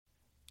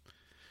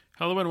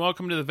Hello and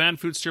welcome to the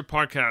Vanfoodster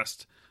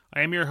podcast.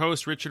 I am your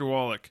host, Richard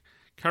Wallach,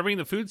 covering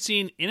the food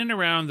scene in and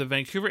around the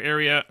Vancouver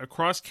area,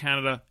 across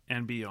Canada,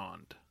 and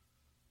beyond.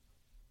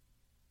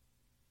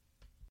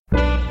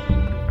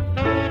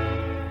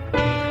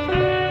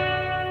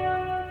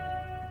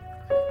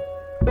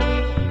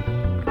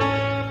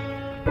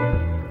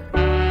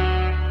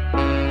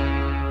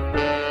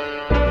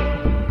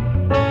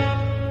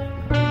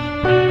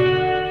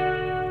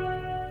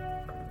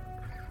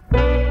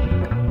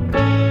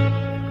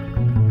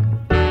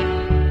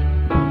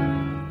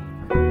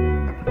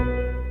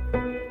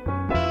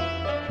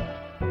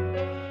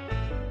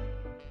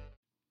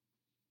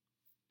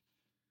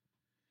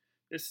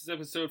 This is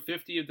episode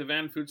 50 of the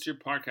Vanfoodster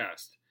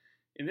podcast.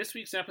 In this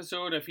week's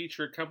episode, I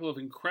feature a couple of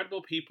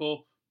incredible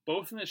people,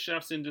 both in the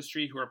chef's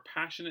industry, who are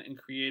passionate and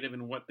creative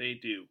in what they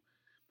do.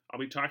 I'll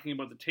be talking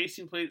about the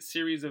Tasting Plate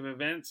series of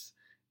events.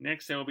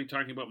 Next, I will be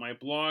talking about my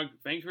blog,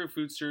 Vancouver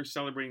Foodster,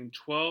 celebrating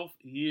 12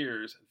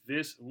 years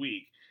this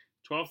week,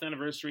 12th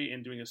anniversary,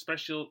 and doing a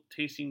special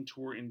tasting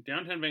tour in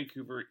downtown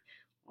Vancouver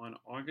on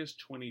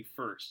August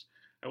 21st.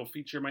 I will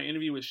feature my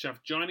interview with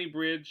Chef Johnny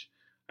Bridge.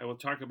 I will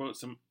talk about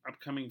some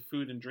upcoming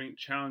food and drink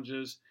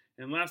challenges.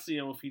 And lastly,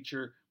 I will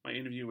feature my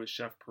interview with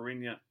Chef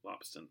Parinya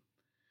Loptson.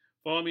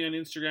 Follow me on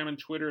Instagram and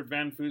Twitter at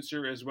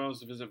Vanfoodster, as well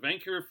as visit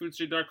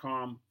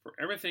VancouverFoodster.com for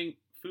everything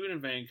food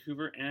in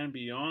Vancouver and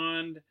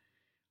beyond.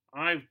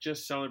 I've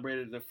just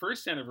celebrated the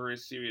first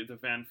anniversary of the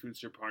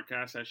Vanfoodster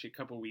podcast, actually a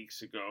couple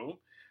weeks ago.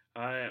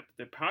 The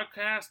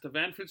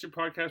Vanfoodster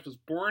podcast, was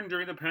born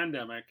during the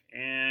pandemic,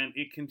 and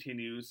it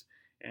continues.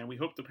 And we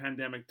hope the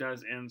pandemic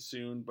does end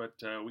soon, but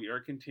we are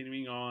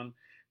continuing on.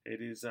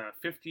 It is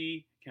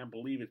 50, can't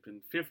believe it's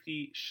been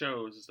 50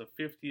 shows. It's the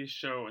 50th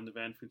show in the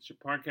Vanfoodster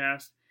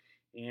podcast.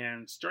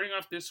 And starting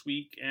off this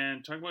week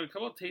and talking about a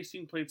couple of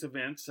Tasting Plates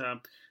events.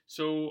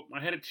 So I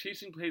had a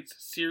Tasting Plates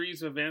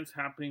series of events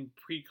happening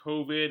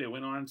pre-COVID. It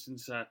went on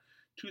since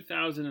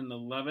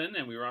 2011,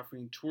 and we were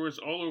offering tours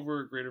all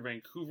over Greater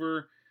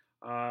Vancouver,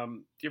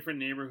 different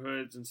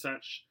neighborhoods and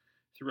such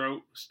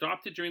throughout.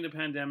 Stopped it during the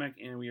pandemic,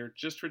 and we are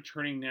just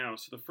returning now.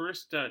 So the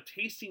first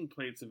Tasting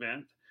Plates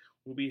event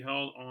will be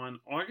held on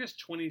August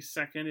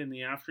 22nd in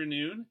the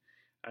afternoon.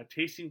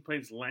 Tasting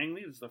Plates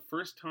Langley. This is the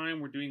first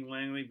time we're doing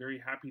Langley. Very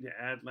happy to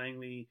add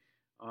Langley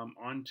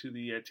onto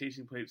the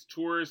Tasting Plates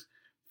tours.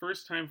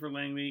 First time for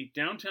Langley.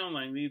 Downtown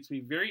Langley. It's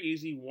going to be a very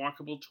easy,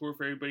 walkable tour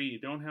for everybody. You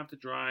don't have to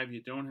drive.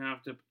 You don't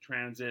have to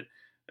transit.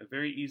 A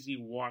very easy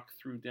walk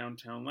through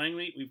downtown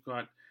Langley. We've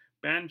got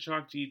Ban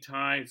Chok Ji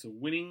Thai. It's a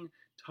winning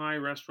Thai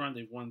restaurant.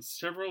 They've won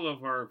several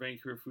of our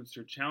Vancouver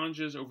Foodster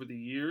challenges over the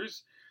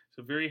years.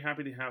 So very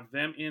happy to have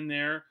them in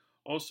there.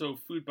 Also,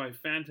 Food by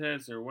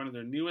Fanta. They're one of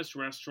their newest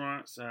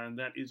restaurants, and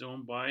that is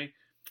owned by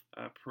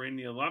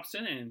Parinya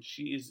Loptson, and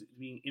she is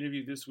being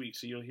interviewed this week.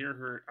 So you'll hear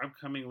her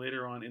upcoming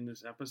later on in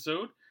this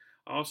episode.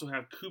 I also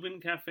have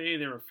Cuban Cafe.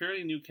 They're a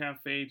fairly new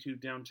cafe to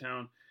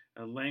downtown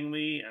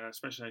Langley,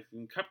 specializing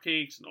in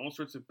cupcakes and all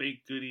sorts of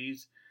baked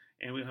goodies.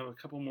 And we'll have a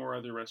couple more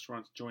other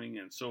restaurants joining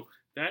in. So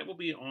that will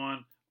be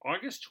on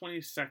August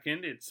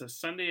 22nd. It's a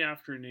Sunday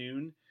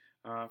afternoon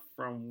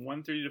from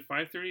 1:30 to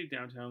 5:30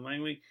 downtown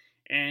Langley.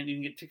 And you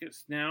can get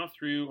tickets now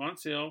on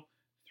sale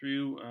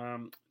through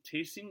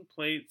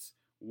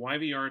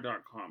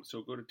tastingplatesYVR.com.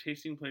 So go to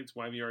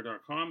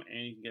tastingplatesYVR.com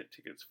and you can get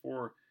tickets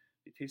for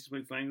the Tasting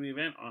Plates Langley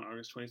event on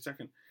August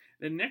 22nd.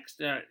 The next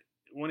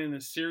one in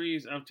the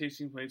series of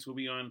Tasting Plates will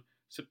be on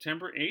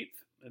September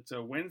 8th. It's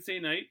a Wednesday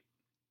night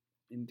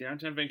in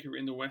downtown Vancouver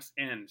in the West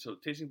End. So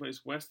Tasting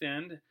Place West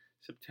End,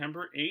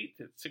 September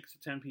 8th at 6 to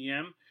 10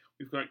 p.m.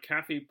 We've got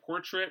Cafe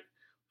Portrait.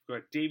 We've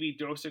got Davy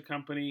Dosa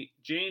Company,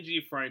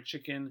 J&G Fried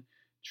Chicken,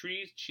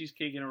 Trees,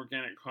 Cheesecake, and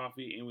Organic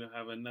Coffee, and we'll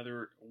have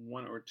another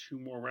one or two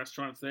more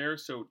restaurants there.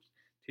 So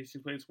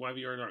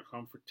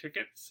tastingplatesYVR.com for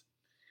tickets.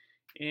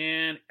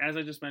 And as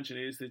I just mentioned,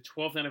 it is the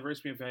 12th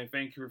anniversary of my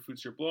Vancouver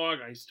Foodster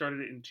blog. I started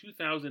it in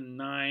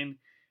 2009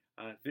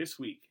 this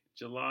week.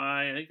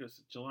 I think it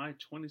was July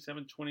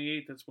 27th,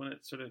 28th. That's when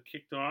it sort of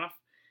kicked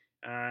off.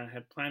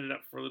 Had planned it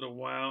up for a little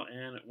while,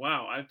 and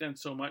wow, I've done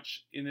so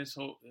much in this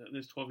 12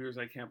 years,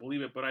 I can't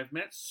believe it. But I've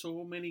met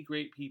so many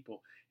great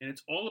people, and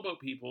it's all about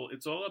people.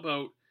 It's all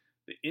about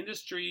the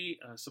industry,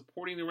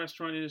 supporting the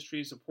restaurant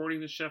industry, supporting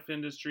the chef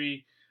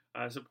industry,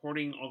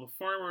 supporting all the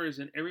farmers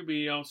and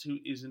everybody else who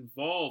is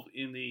involved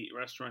in the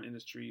restaurant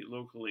industry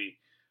locally.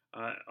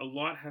 A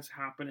lot has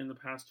happened in the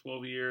past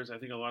 12 years. I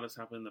think a lot has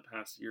happened in the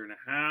past year and a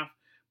half,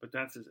 but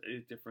that's a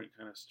different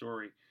kind of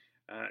story.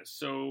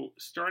 So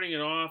starting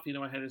it off,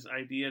 I had this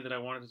idea that I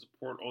wanted to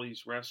support all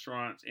these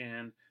restaurants,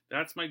 and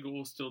that's my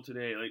goal still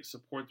today,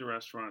 support the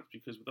restaurants,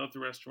 because without the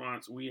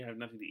restaurants, we have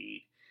nothing to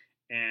eat,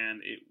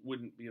 and it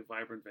wouldn't be a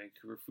vibrant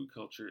Vancouver food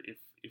culture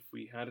if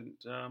we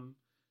hadn't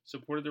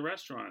supported the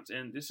restaurants.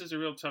 And this is a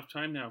real tough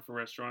time now for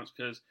restaurants,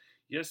 because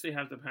yes, they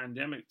have the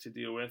pandemic to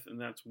deal with, and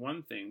that's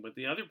one thing, but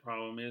the other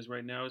problem is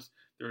right now is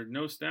there are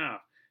no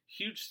staff.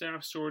 Huge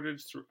staff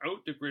shortage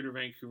throughout the Greater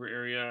Vancouver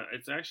area.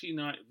 It's actually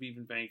not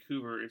even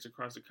Vancouver, it's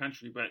across the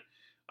country, but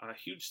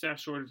huge staff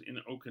shortage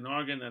in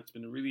Okanagan that's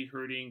been really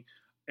hurting.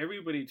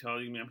 everybody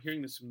telling me, I'm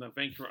hearing this from the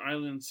Vancouver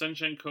Island,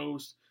 Sunshine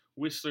Coast,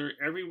 Whistler,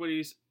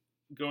 everybody's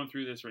going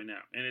through this right now.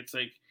 And it's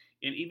like,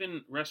 and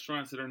even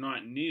restaurants that are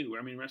not new,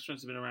 I mean,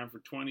 restaurants have been around for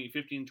 20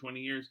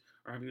 years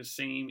are having the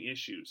same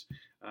issues.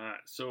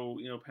 So,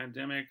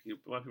 pandemic,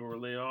 a lot of people were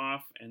laid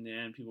off, and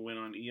then people went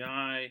on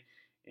EI,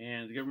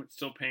 and the government's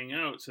still paying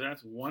out. So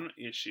that's one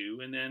issue.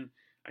 And then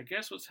I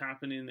guess what's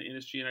happening in the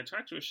industry, and I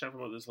talked to a chef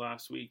about this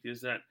last week,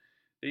 is that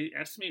they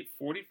estimate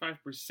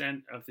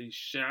 45% of the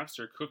chefs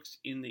or cooks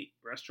in the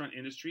restaurant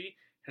industry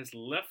has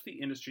left the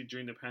industry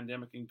during the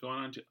pandemic and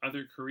gone on to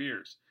other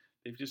careers.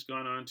 They've just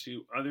gone on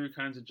to other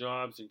kinds of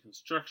jobs in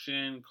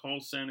construction,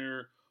 call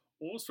center,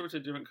 all sorts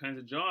of different kinds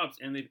of jobs,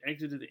 and they've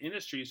exited the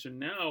industry. So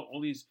now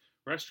all these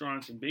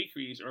restaurants and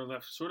bakeries are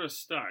left sort of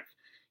stuck.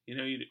 You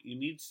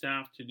need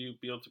staff to be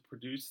able to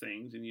produce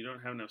things, and you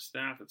don't have enough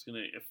staff. That's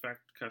going to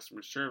affect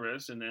customer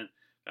service, and then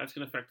that's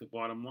going to affect the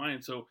bottom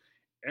line. So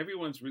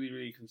everyone's really,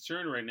 really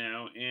concerned right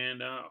now,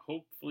 and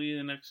hopefully in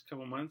the next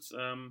couple months,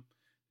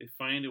 they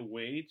find a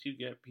way to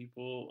get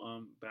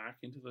people back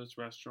into those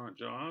restaurant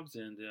jobs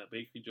and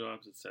bakery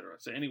jobs, etc.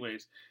 So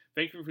anyways,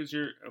 Vancouver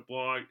Foodster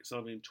blog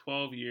celebrating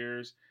 12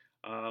 years.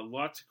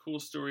 Lots of cool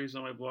stories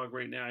on my blog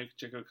right now. You can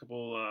check out a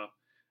couple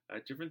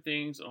different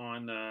things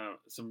on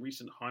some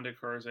recent Honda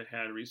cars I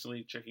had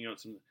recently, checking out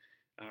some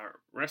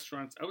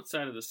restaurants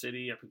outside of the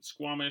city, up in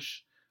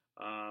Squamish,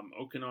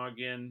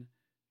 Okanagan,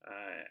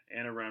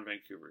 and around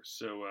Vancouver.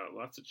 So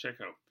lots to check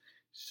out.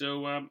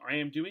 So I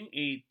am doing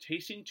a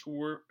tasting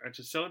tour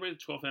to celebrate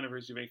the 12th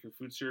anniversary of Vancouver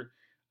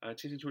Foodster.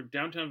 Tasting tour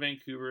downtown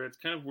Vancouver. It's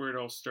kind of where it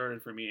all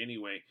started for me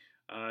anyway.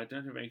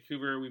 Downtown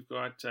Vancouver, we've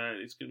got,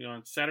 it's going to be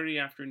on Saturday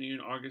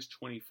afternoon, August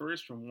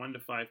 21st from 1 to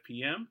 5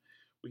 p.m.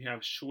 We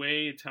have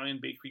Shui Italian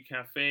Bakery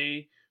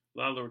Cafe,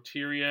 La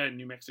Lorteria,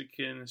 New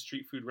Mexican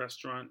street food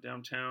restaurant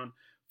downtown,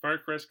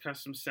 Firecrest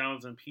Custom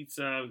Salads and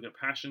Pizza. We've got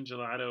Passion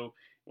Gelato.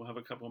 We'll have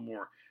a couple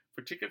more.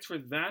 For tickets for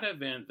that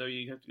event, though,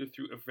 you have to go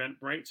through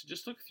Eventbrite. So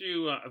just look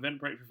through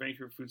Eventbrite for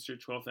Vancouver Foodster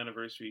 12th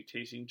Anniversary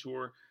Tasting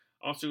Tour.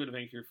 Also go to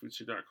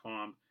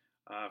VancouverFoodster.com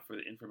for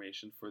the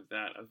information for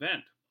that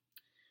event.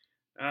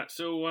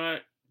 So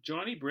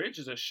Johnny Bridge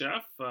is a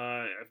chef.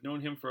 I've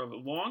known him for a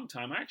long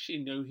time. I actually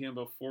knew him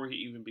before he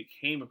even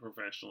became a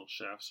professional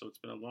chef, so it's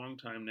been a long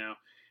time now.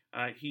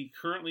 He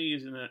currently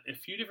is in a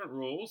few different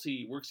roles.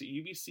 He works at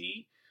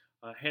UBC,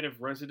 head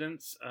of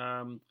residence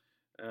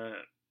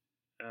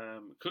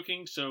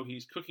cooking, so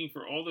he's cooking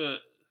for all the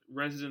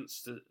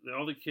residents,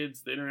 all the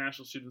kids, the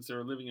international students that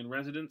are living in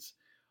residence,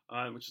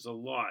 which is a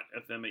lot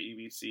of them at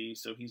UBC.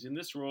 So he's in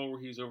this role where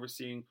he's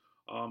overseeing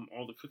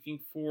all the cooking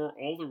for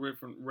all the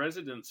different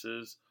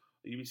residences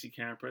at UBC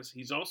campus.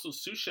 He's also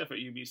sous chef at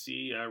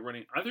UBC,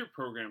 running other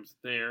programs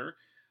there.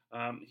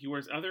 He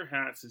wears other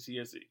hats as he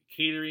has a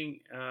catering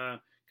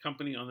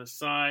company on the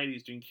side.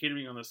 He's doing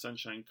catering on the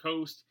Sunshine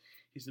Coast.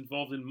 He's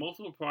involved in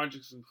multiple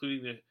projects,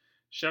 including the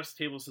Chef's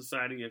Table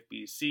Society of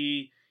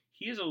BC.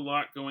 He has a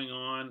lot going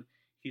on.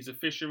 He's a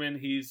fisherman.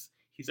 He's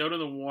out on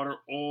the water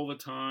all the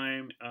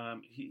time.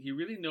 He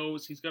really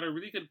knows. He's got a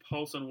really good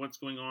pulse on what's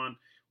going on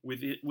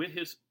with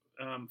his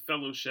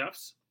fellow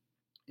chefs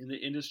in the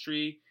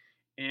industry,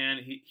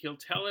 and he'll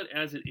tell it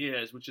as it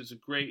is, which is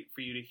great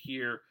for you to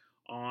hear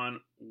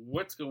on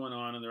what's going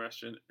on in the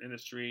restaurant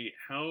industry,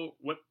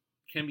 what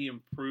can be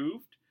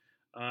improved,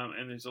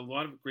 and there's a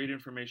lot of great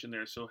information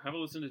there. So have a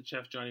listen to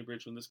Chef Johnny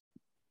Bridge when this.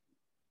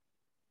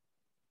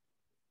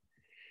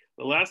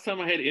 The last time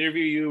I had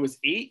interviewed you was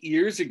 8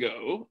 years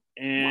ago,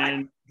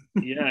 and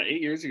yeah, 8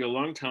 years ago,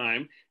 long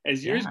time.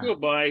 As years go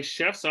by,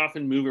 chefs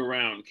often move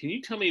around. Can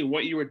you tell me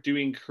what you are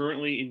doing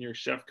currently in your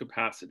chef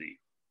capacity?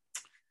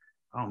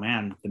 Oh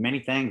man, the many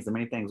things.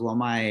 Well,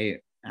 my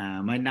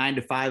 9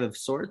 to 5 of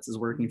sorts is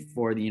working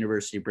for the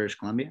University of British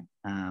Columbia.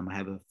 I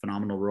have a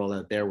phenomenal role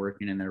out there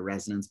working in their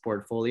residence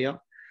portfolio,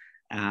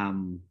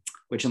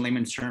 which in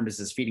layman's terms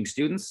is feeding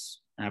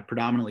students,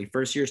 predominantly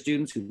first-year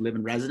students who live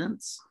in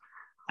residence.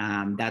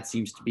 That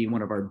seems to be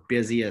one of our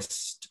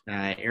busiest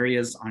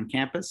areas on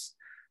campus.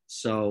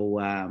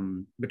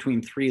 So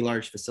between 3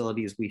 large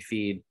facilities, we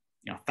feed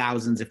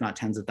thousands, if not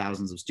tens of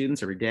thousands of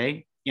students every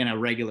day. In a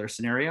regular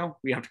scenario,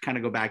 we have to kind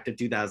of go back to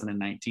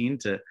 2019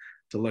 to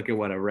look at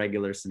what a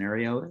regular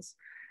scenario is.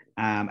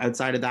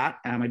 Outside of that,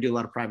 I do a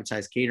lot of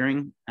privatized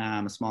catering,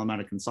 a small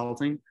amount of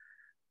consulting.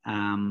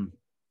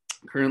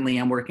 Currently,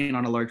 I'm working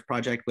on a large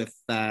project with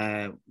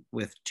 2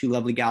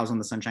 lovely gals on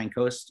the Sunshine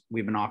Coast.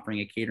 We've been offering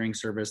a catering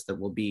service that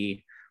will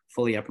be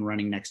fully up and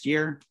running next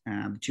year.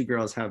 The 2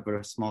 girls have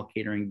a small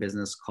catering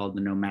business called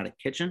the Nomadic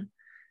Kitchen.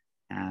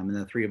 And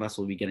the 3 of us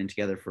will be getting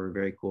together for a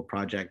very cool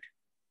project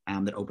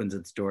that opens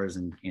its doors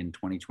in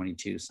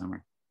 2022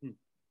 summer.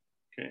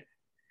 Okay.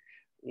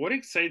 What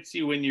excites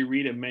you when you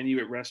read a menu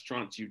at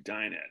restaurants you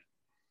dine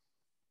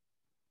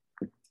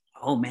at?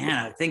 Oh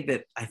man, I think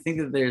that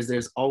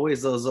there's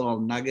always those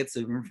little nuggets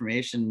of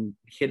information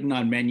hidden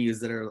on menus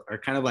that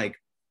are kind of like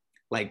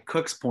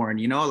cook's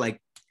porn, like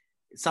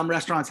some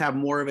restaurants have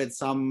more of it,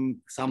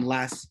 some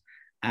less.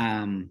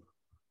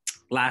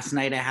 Last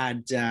night I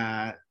had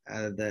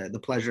the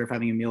pleasure of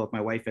having a meal with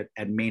my wife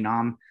at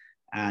Mainom,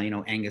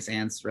 Angus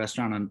Ant's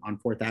restaurant on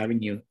 4th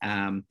Avenue.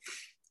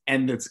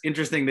 And it's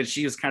interesting that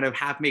she was kind of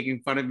half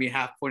making fun of me,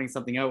 half pointing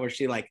something out, where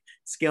she like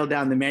scaled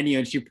down the menu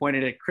and she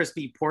pointed at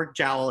crispy pork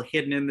jowl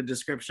hidden in the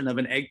description of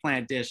an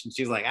eggplant dish. And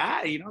she's like,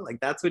 like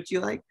that's what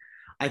you like.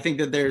 I think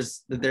that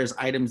there's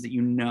items that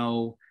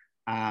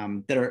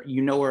that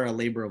are a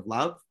labor of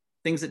love,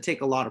 things that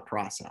take a lot of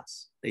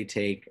process. They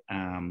take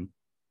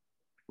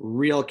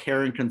real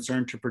care and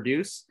concern to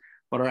produce,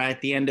 but are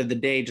at the end of the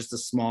day just a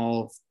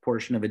small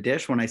portion of a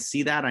dish. When I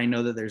see that, I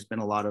know that there's been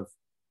a lot of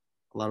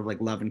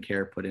like love and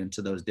care put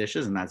into those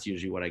dishes, and that's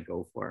usually what I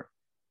go for.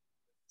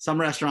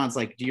 Some restaurants,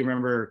 like, do you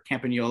remember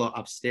Campagnola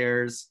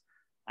upstairs?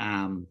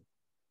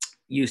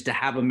 Used to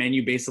have a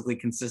menu basically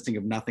consisting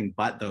of nothing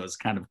but those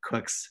kind of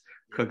cooks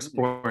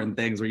porn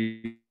things where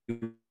you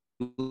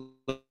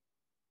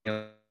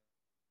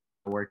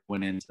work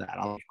went into that.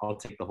 I'll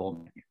take the whole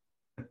menu.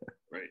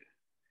 Right.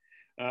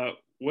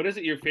 What is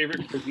it your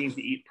favorite cuisine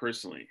to eat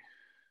personally?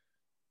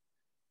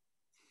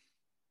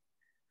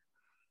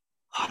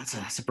 Oh,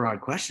 that's a broad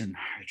question,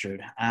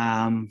 Richard.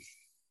 I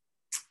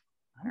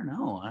don't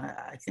know.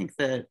 I think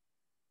that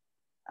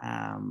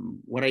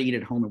what I eat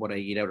at home and what I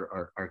eat out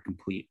are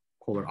complete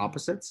polar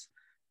opposites.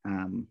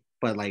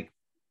 But like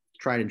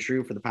tried and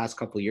true for the past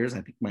couple of years,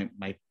 I think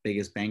my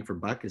biggest bang for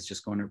buck is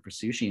just going out for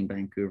sushi in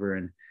Vancouver,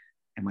 and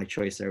my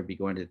choice there would be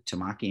going to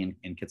Tamaki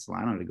in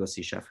Kitsilano to go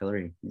see Chef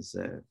Hillary. He's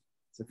a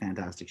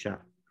fantastic chef.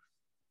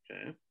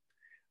 Okay.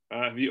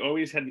 Have you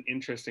always had an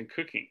interest in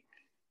cooking?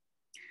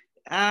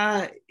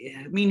 I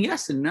mean,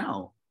 yes and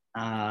no.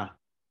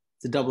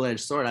 It's a double-edged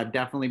sword. I've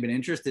definitely been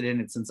interested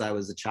in it since I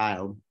was a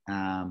child.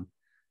 I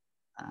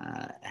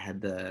had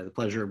the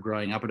pleasure of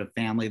growing up in a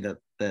family that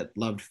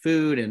loved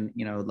food and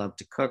loved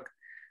to cook.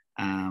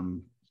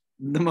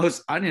 The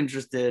most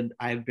uninterested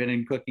I've been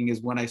in cooking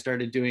is when I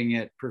started doing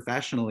it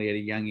professionally at a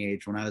young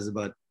age. When I was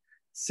about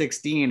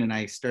 16 and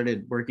I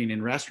started working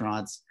in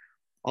restaurants,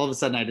 all of a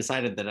sudden I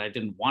decided that I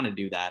didn't want to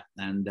do that.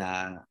 And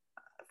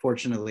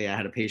fortunately, I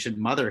had a patient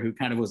mother who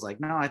kind of was like,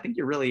 "No, I think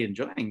you're really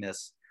enjoying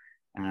this."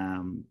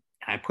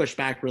 I pushed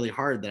back really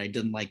hard that I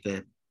didn't like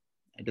the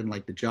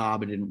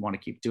job. I didn't want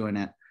to keep doing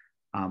it.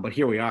 But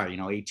here we are,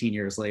 18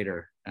 years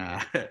later.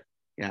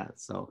 Yeah,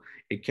 so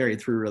it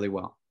carried through really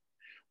well.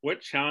 What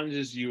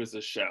challenges you as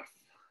a chef?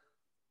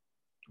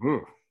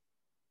 Ooh,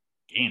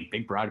 again,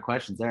 big, broad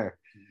questions there.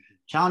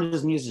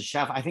 Challenges me as a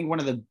chef. I think one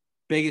of the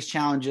biggest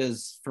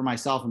challenges for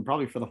myself and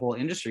probably for the whole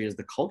industry is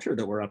the culture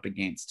that we're up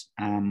against.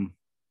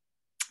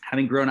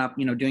 Having grown up,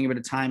 doing a bit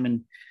of time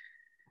in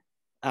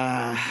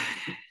other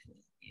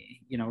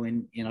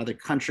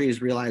countries,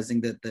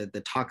 realizing that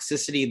the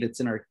toxicity that's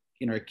in our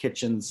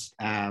kitchens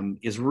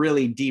is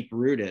really deep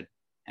rooted,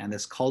 and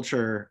this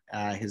culture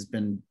has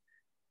been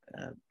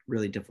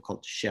really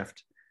difficult to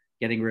shift.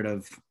 Getting rid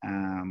of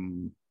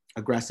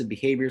aggressive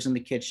behaviors in the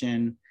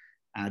kitchen,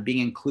 being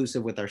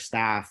inclusive with our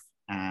staff,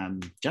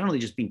 generally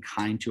just being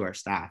kind to our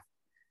staff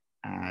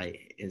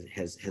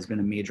has been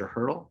a major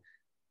hurdle.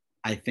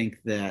 I think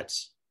that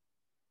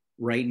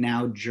right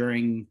now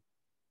during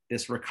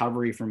this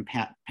recovery from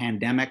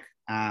pandemic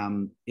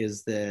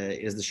is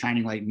the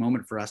shining light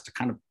moment for us to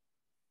kind of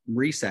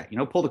reset,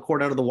 pull the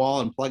cord out of the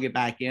wall and plug it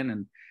back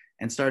in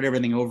and start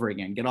everything over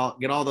again. Get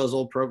all those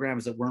old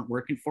programs that weren't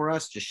working for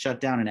us, just shut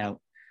down and out.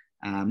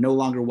 No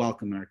longer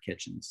welcome in our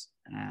kitchens.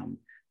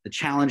 The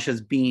challenge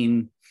has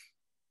been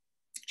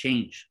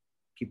change.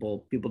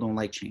 People don't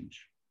like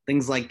change.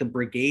 Things like the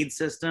brigade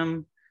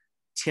system,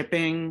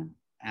 tipping,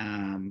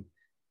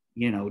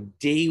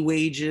 day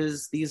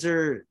wages. These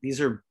are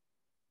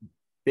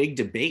big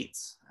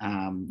debates.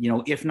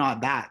 If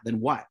not that, then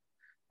what?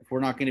 If we're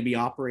not going to be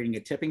operating a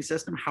tipping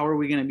system, how are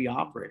we going to be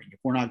operating? If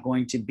we're not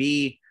going to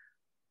be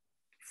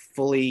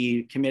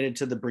fully committed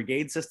to the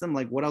brigade system,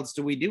 like what else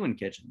do we do in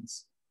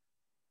kitchens?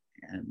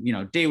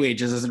 And day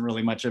wages isn't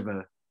really much of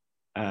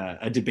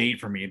a debate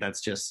for me.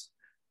 That's just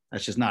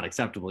not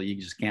acceptable. You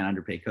just can't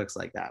underpay cooks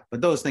like that. But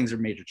those things are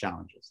major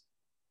challenges.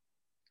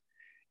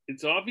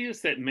 It's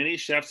obvious that many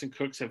chefs and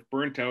cooks have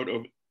burnt out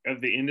of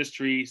the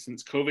industry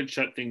since COVID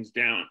shut things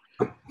down.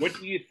 What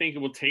do you think it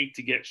will take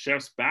to get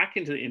chefs back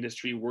into the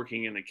industry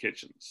working in the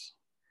kitchens?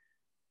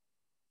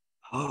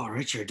 Oh,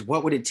 Richard,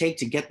 what would it take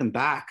to get them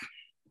back?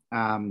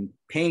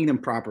 Paying them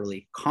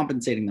properly,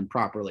 compensating them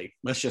properly.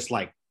 Let's just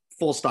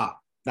full stop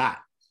that.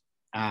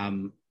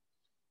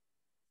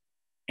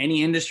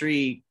 Any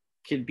industry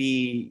could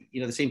be,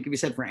 the same could be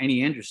said for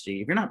any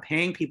industry. If you're not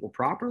paying people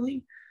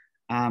properly,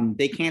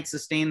 they can't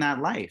sustain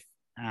that life.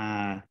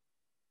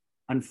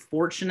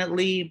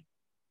 Unfortunately,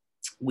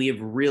 we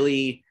have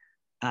really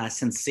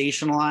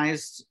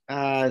sensationalized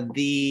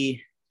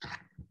the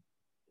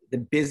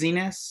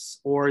busyness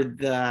or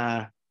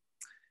the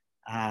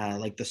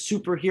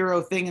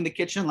superhero thing in the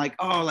kitchen.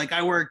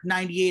 I worked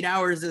 98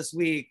 hours this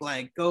week.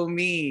 Go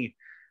me.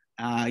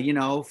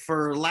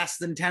 For less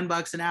than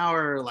 $10 an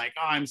hour.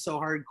 I'm so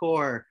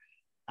hardcore.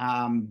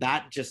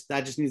 that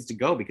just needs to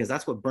go, because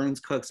that's what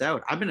burns cooks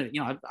out. I've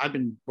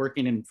been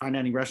working in fine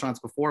dining restaurants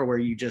before, where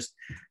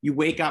you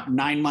wake up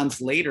 9 months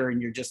later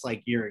and you're just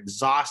like, you're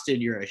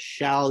exhausted, you're a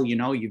shell,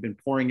 you've been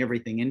pouring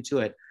everything into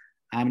it.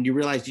 You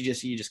realize you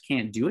just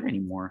can't do it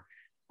anymore.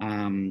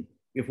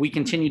 If we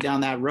continue down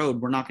that road,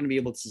 we're not going to be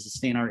able to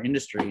sustain our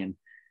industry.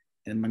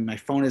 And my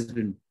phone has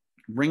been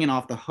ringing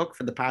off the hook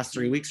for the past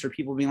 3 weeks for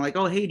people being like,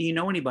 oh, hey, do you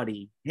know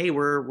anybody? Hey,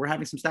 we're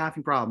having some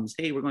staffing problems.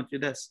 Hey, we're going through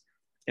this.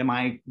 In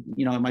my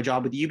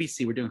job with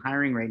UBC, we're doing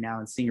hiring right now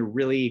and seeing a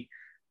really,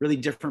 really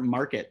different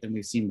market than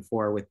we've seen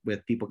before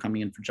with people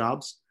coming in for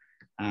jobs.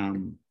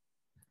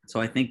 So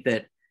I think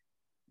that,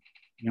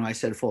 I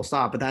said full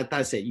stop, but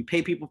that's it. You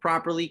pay people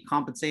properly,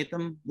 compensate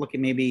them, look at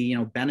maybe,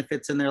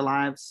 benefits in their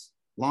lives,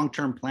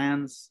 long-term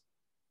plans,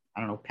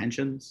 I don't know,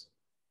 pensions,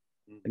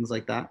 things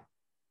like that.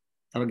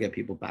 That'll get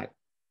people back.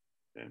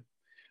 Okay.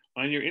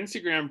 On your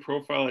Instagram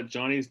profile at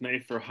Johnny's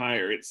Knife for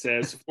Hire, it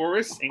says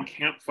forest and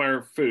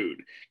campfire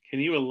food. Can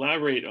you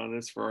elaborate on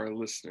this for our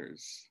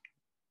listeners?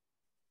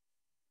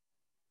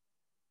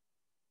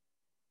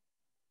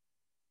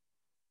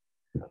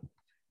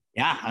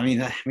 Yeah, I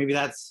mean, maybe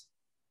that's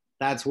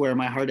where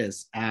my heart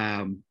is.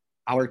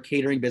 Our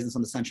catering business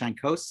on the Sunshine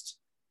Coast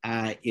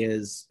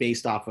is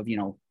based off of,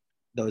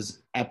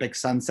 those epic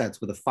sunsets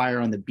with a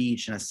fire on the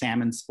beach and a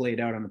salmon splayed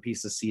out on a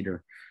piece of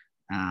cedar.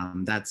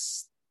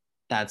 That's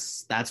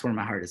where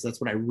my heart is.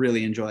 That's what I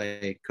really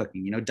enjoy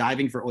cooking.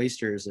 Diving for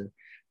oysters, or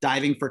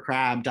diving for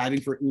crab,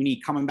 diving for uni,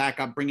 coming back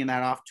up, bringing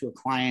that off to a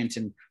client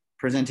and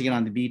presenting it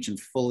on the beach, and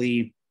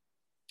fully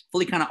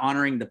kind of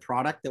honoring the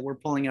product that we're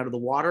pulling out of the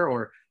water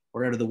or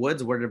out of the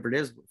woods, whatever it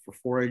is, for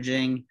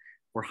foraging,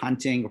 for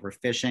hunting, or for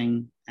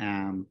fishing.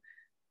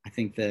 I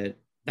think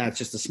that's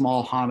just a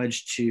small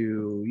homage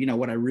to,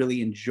 what I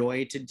really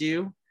enjoy to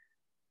do.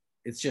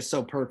 It's just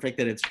so perfect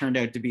that it's turned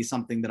out to be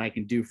something that I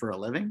can do for a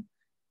living.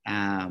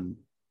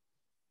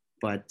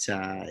 But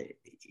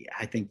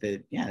I think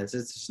that, it's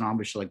just an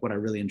homage to like what I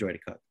really enjoy to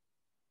cook.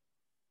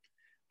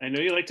 I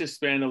know you like to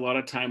spend a lot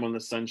of time on the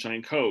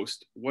Sunshine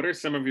Coast. What are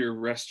some of your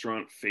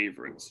restaurant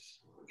favorites?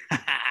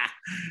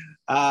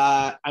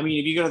 I mean,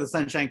 if you go to the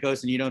Sunshine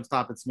Coast and you don't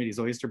stop at Smitty's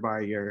Oyster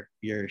Bar, you're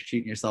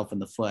shooting yourself in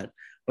the foot.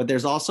 But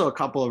there's also a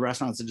couple of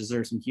restaurants that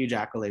deserve some huge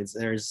accolades.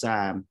 There's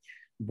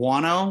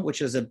Buono,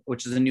 which is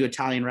a new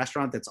Italian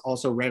restaurant that's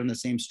also right on the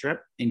same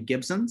strip in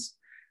Gibson's.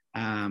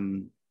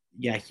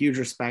 Huge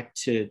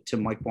respect to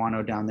Mike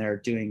Buono down there,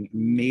 doing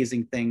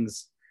amazing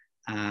things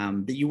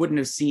that you wouldn't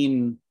have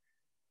seen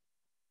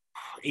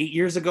 8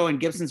 years ago in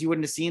Gibson's. You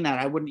wouldn't have seen that.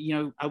 I wouldn't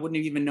have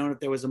even known if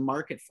there was a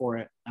market for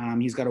it.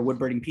 He's got a wood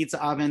burning pizza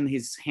oven.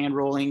 He's hand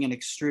rolling and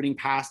extruding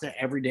pasta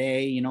every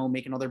day,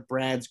 making other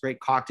breads,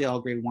 great cocktail,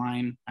 great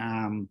wine.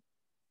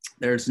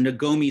 There's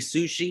Nagomi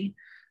Sushi,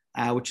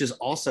 which is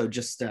also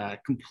just a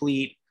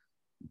complete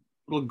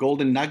little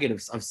golden nugget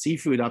of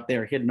seafood up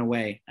there hidden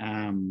away.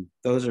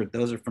 Those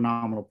are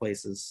phenomenal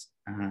places.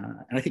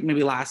 And I think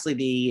maybe lastly,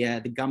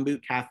 the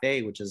Gumboot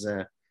Cafe, which is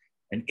an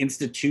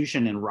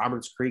institution in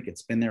Roberts Creek.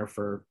 It's been there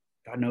for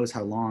God knows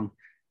how long,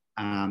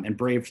 and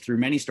braved through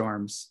many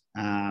storms.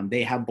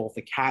 They have both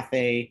a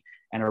cafe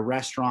and a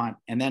restaurant,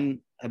 and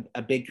then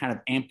a big kind of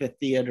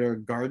amphitheater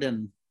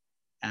garden.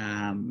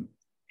 And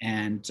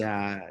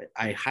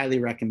I highly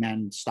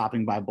recommend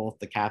stopping by both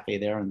the cafe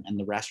there and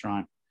the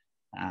restaurant.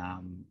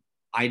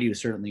 I do,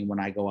 certainly, when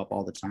I go up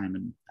all the time.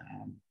 And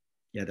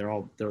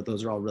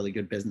those are all really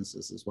good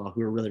businesses as well,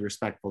 who are really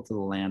respectful to the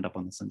land up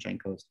on the Sunshine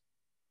Coast.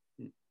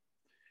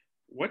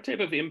 What type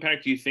of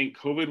impact do you think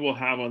COVID will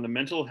have on the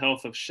mental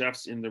health of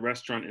chefs in the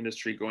restaurant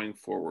industry going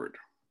forward?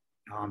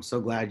 Oh, I'm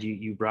so glad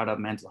you brought up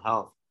mental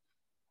health.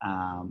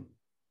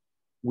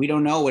 We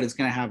don't know what it's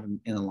going to have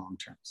in the long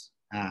terms.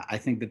 I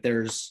think that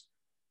there's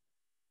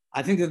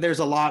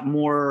a lot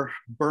more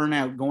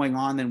burnout going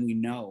on than we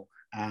know.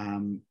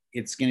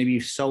 It's going to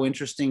be so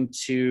interesting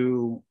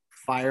to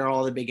fire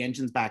all the big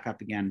engines back up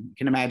again. You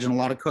can imagine a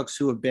lot of cooks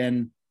who have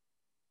been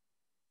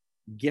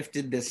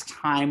gifted this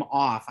time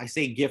off. I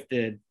say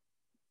gifted,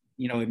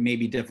 it may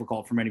be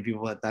difficult for many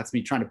people. That's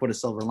me trying to put a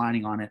silver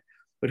lining on it,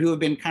 but who have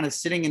been kind of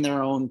sitting in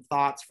their own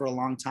thoughts for a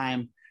long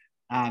time,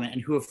 and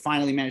who have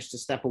finally managed to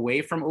step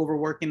away from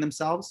overworking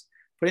themselves.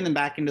 Putting them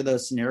back into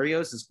those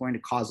scenarios is going to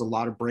cause a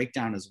lot of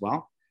breakdown as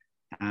well.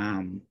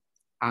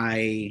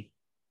 I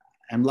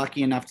am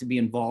lucky enough to be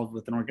involved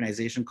with an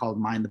organization called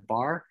Mind the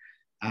Bar,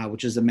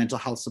 which is a mental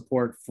health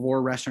support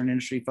for restaurant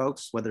industry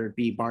folks, whether it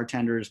be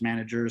bartenders,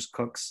 managers,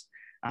 cooks,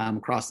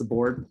 across the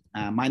board.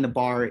 Mind the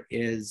Bar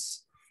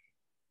is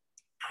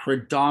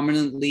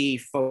predominantly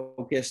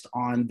focused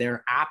on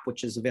their app,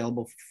 which is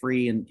available for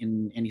free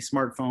in any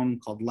smartphone,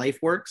 called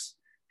LifeWorks,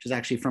 which is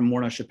actually from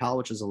Morneau Chappelle,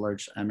 which is a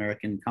large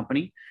American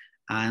company.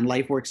 And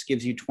LifeWorks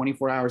gives you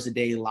 24 hours a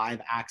day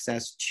live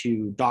access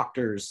to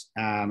doctors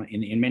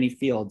in many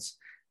fields,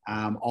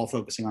 all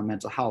focusing on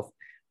mental health.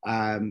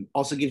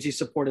 Also gives you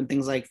support in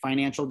things like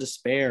financial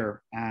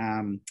despair,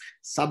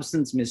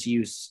 substance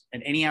misuse.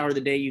 At any hour of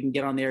the day, you can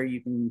get on there. You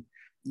can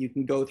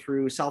go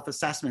through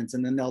self-assessments,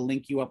 and then they'll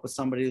link you up with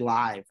somebody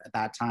live at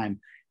that time.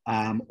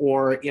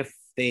 Or if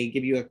they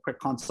give you a quick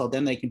consult,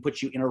 then they can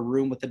put you in a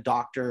room with a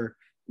doctor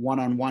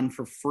one-on-one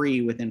for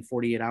free within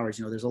 48 hours.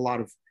 There's a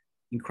lot of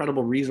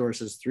incredible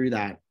resources through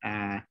that.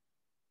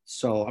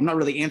 So I'm not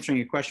really answering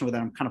your question with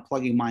that. I'm kind of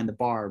plugging Mind the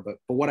Bar, but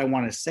what I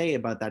want to say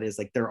about that is,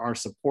 like, there are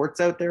supports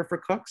out there for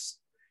cooks,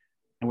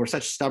 and we're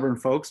such stubborn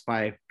folks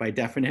by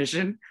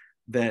definition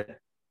that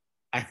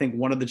I think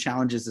one of the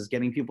challenges is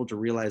getting people to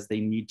realize they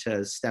need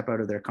to step out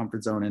of their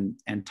comfort zone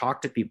and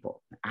talk to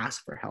people,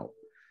 ask for help.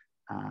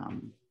 I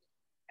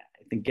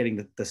think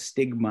getting the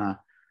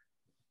stigma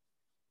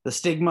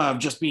of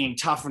just being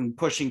tough and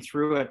pushing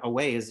through it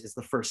away is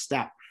the first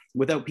step.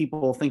 Without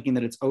people thinking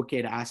that it's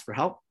okay to ask for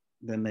help,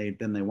 then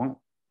they won't.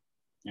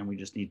 And we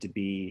just need to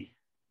be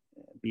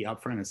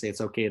upfront and say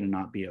it's okay to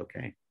not be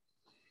okay.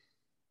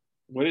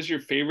 What is your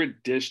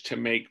favorite dish to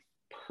make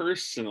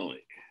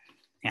personally?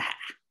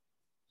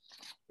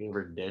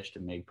 Favorite dish to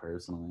make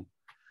personally?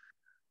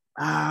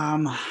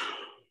 Like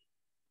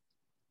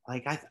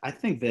I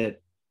think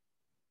that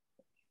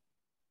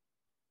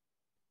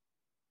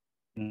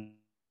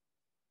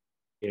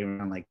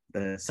around like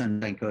the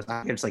Sunshine Coast,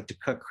 I just like to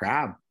cook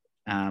crab,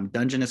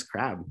 Dungeness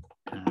crab.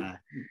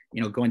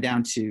 Going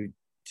down to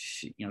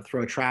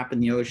throw a trap in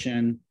the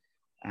ocean.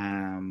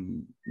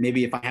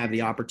 Maybe if I have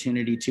the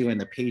opportunity to and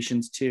the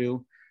patience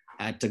to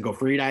go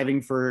free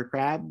diving for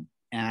crab,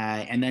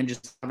 and then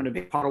just having a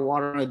big pot of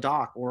water on a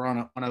dock or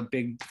on a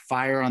big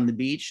fire on the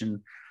beach and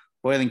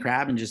boiling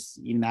crab and just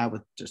eating that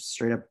with just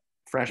straight up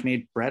fresh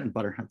made bread and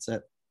butter. That's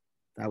it.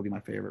 That would be my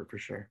favorite for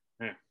sure.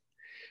 Yeah.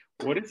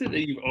 What is it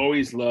that you've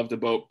always loved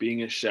about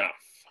being a chef?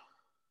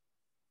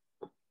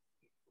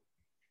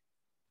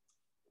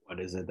 What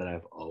is it that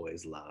I've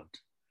always loved?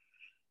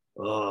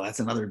 Oh,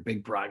 that's another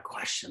big, broad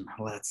question.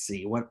 Let's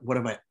see. What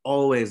have I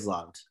always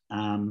loved?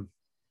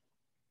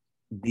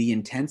 The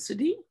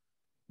intensity,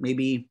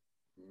 maybe.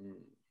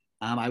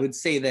 I would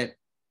say that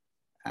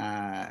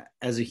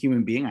as a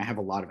human being, I have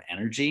a lot of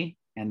energy,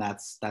 and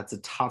that's a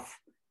tough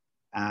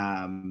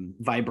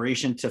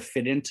vibration to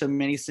fit into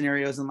many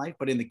scenarios in life.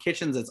 But in the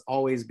kitchens, it's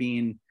always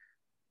been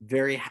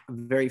very,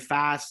 very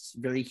fast,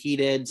 very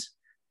heated.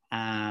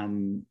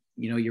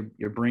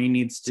 Your brain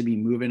needs to be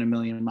moving a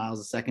million miles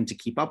a second to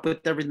keep up with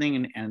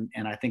everything.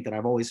 And I think that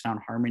I've always found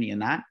harmony in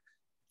that.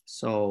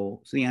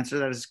 So the answer to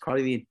that is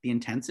probably the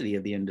intensity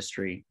of the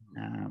industry,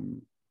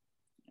 and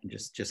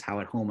just how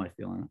at home I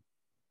feel in it.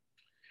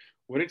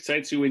 What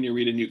excites you when you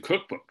read a new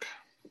cookbook?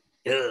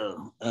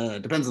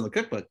 Depends on the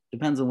cookbook.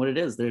 Depends on what it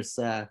is. There's,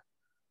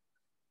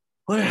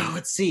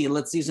 let's see.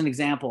 Let's use an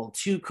example.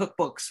 2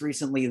 cookbooks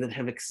recently that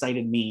have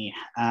excited me.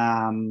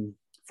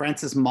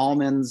 Francis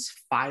Mallman's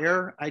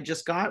Fire I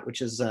just got,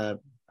 which is a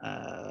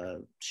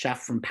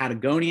chef from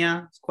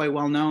Patagonia. It's quite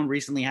well known.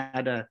 Recently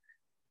had a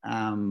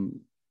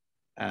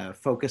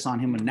focus on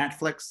him on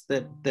Netflix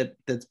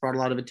that's brought a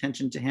lot of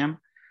attention to him.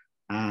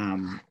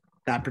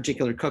 That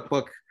particular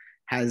cookbook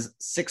has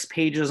 6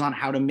 pages on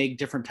how to make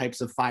different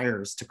types of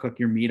fires to cook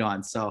your meat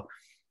on. So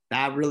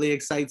that really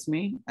excites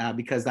me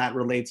because that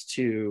relates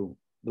to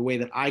the way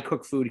that I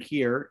cook food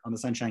here on the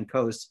Sunshine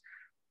Coast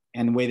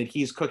and the way that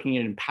he's cooking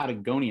it in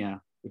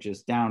Patagonia, which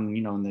is down,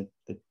 in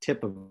the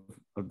tip of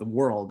the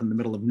world, in the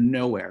middle of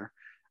nowhere.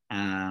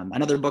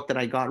 Another book that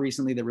I got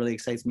recently that really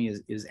excites me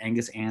is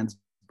Angus Ann's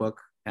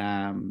book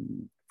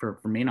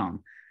for Mainon,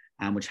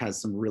 which has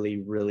some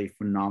really, really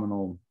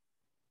phenomenal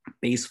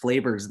base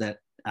flavors that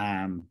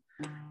I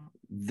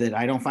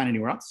don't find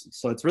anywhere else.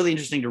 So it's really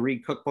interesting to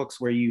read cookbooks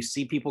where you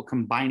see people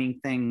combining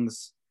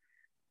things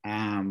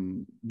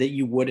that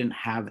you wouldn't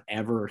have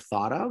ever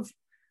thought of.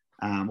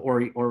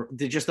 Or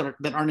they just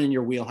that aren't in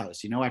your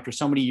wheelhouse. After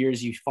so many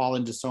years, you fall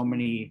into so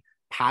many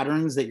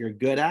patterns that you're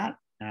good at.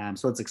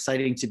 So it's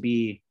exciting to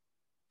be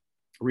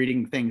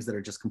reading things that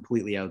are just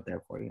completely out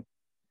there for you.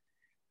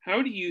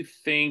 How do you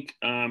think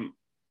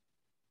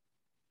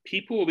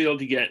people will be able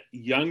to get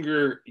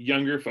younger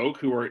folk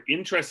who are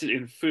interested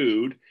in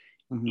food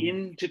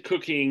into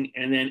cooking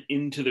and then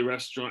into the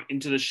restaurant,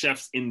 into the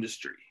chef's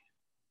industry?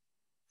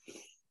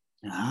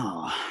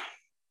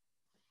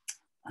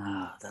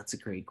 That's a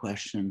great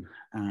question.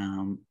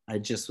 I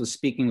just was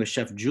speaking with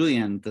Chef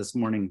Julian this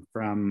morning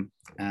from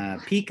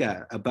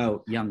Pika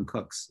about young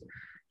cooks.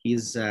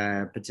 He's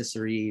a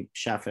patisserie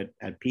chef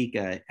at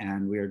Pika,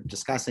 and we were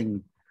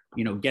discussing,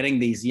 getting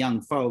these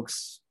young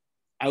folks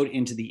out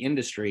into the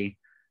industry.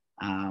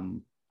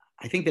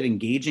 I think that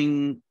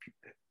engaging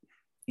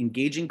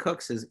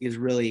cooks is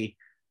really,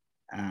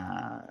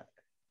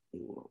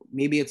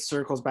 maybe it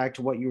circles back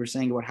to what you were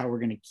saying about how we're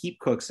going to keep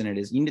cooks in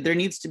it. There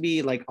needs to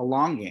be like a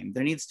long game.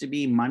 There needs to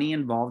be money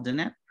involved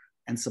in it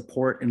and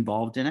support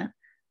involved in it.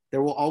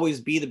 There will always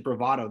be the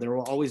bravado. There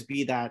will always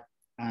be that,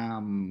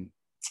 a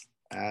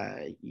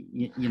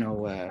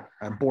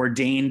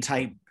Bourdain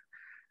type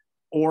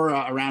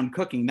aura around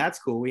cooking. That's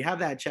cool. We have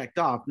that checked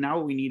off. Now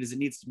what we need is it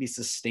needs to be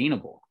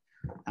sustainable.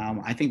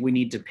 I think we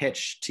need to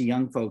pitch to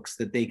young folks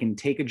that they can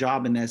take a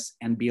job in this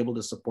and be able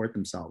to support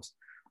themselves.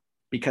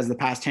 Because the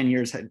past 10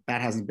 years,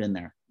 that hasn't been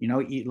there.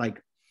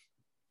 Like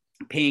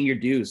paying your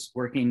dues,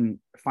 working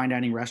fine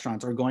dining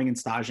restaurants, or going and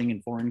staging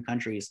in foreign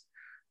countries.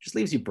 just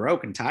leaves you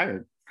broke and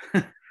tired.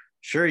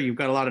 Sure, you've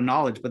got a lot of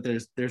knowledge, but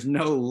there's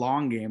no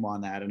long game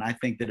on that. And I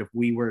think that if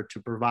we were to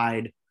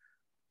provide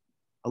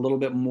a little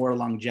bit more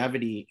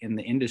longevity in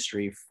the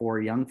industry for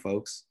young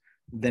folks,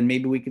 then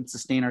maybe we could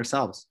sustain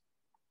ourselves.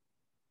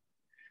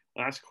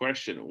 Last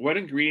question. What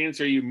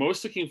ingredients are you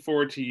most looking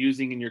forward to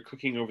using in your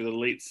cooking over the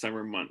late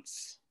summer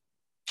months?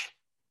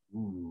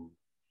 I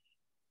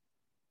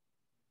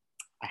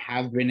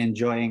have been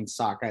enjoying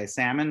sockeye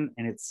salmon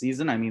in its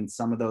season. I mean,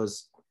 some of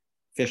those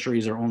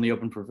fisheries are only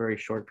open for very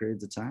short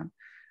periods of time.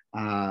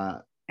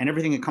 And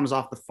everything that comes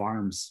off the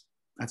farms.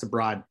 That's a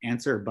broad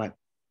answer, but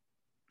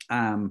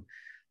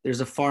there's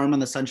a farm on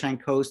the Sunshine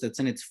Coast that's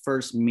in its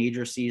first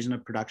major season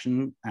of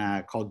production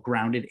called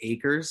Grounded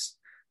Acres.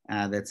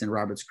 That's in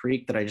Roberts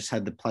Creek that I just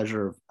had the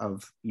pleasure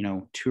of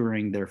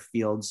touring their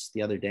fields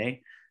the other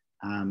day,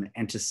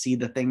 and to see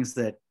the things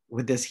that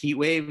with this heat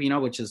wave,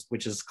 which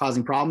is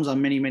causing problems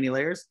on many, many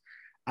layers.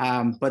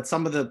 But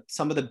some of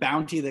the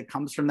bounty that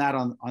comes from that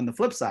on the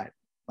flip side,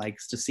 like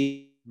to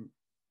see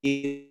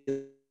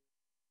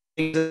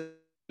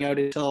out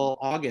until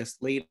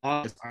August, late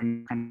August.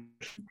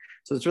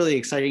 So it's really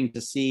exciting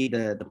to see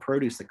the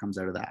produce that comes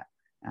out of that.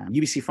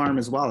 UBC Farm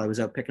as well. I was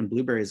out picking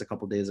blueberries a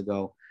couple days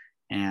ago,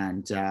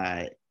 and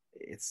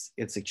it's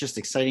just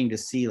exciting to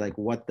see like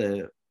what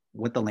the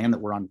land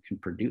that we're on can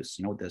produce.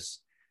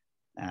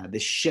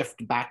 This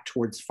shift back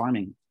towards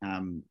farming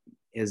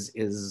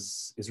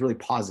is really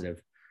positive.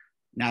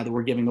 Now that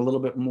we're giving a little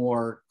bit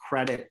more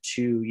credit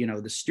to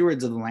the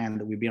stewards of the land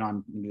that we've been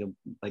on,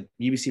 like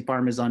UBC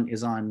Farm is on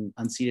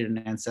unceded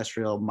and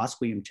ancestral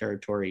Musqueam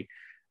territory.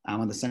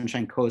 On the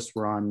Sunshine Coast,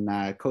 we're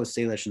on Coast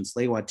Salish and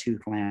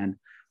Tsleil-Waututh land,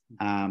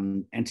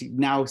 and to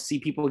now see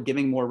people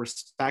giving more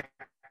respect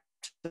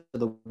to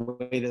the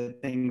way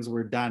that things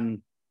were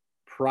done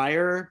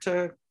prior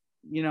to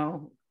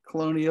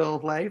colonial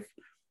life,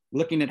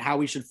 looking at how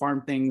we should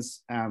farm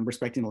things,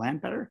 respecting the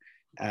land better.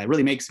 It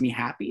really makes me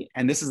happy.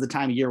 And this is the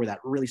time of year where that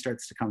really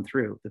starts to come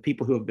through. The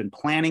people who have been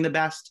planning the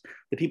best,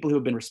 the people who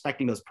have been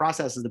respecting those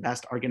processes the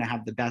best are going to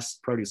have the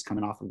best produce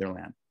coming off of their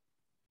land.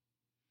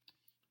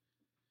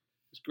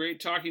 It's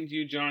great talking to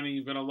you, Johnny.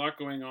 You've got a lot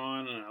going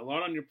on, a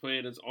lot on your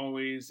plate as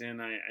always.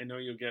 And I know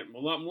you'll get a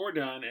lot more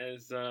done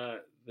as the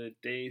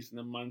days and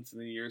the months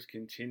and the years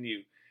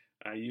continue.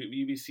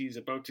 UBC is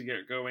about to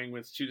get going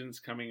with students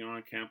coming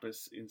on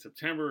campus in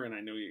September. And I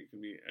know you're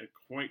going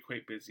to be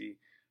quite busy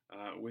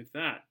with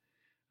that.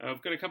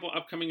 We've got a couple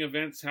upcoming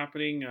events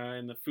happening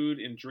in the Food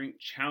and Drink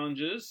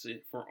Challenges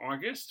for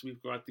August.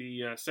 We've got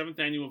the 7th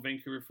Annual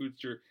Vancouver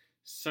Foodster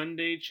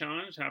Sunday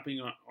Challenge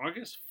happening on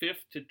August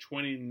 5th to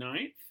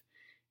 29th.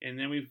 And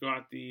then we've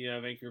got the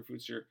Vancouver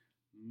Foodster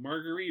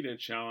Margarita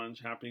Challenge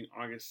happening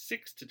August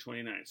 6th to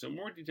 29th. So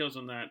more details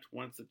on that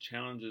once the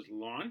challenges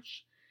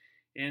launch.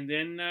 And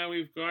then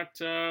we've got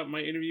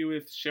my interview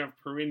with Chef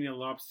Parinya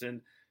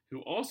Loptson, who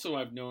also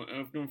I've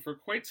known for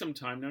quite some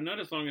time now. Not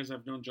as long as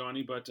I've known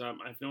Johnny, but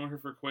I've known her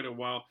for quite a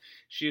while.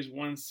 She has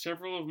won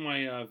several of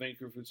my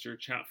Vancouver Foodster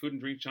Food and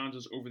Drink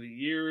Challenges over the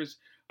years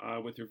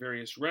with her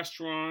various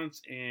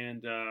restaurants.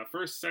 And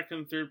first,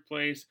 second, third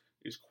place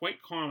is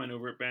quite common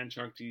over at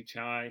Banchok Di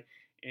Chai.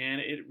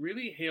 And it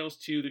really hails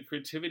to the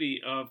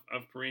creativity of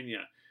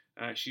Parinya.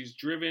 She's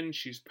driven,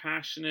 she's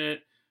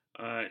passionate,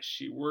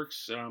 she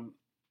works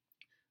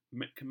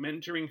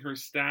mentoring her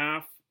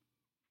staff.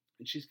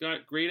 And she's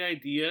got great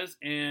ideas,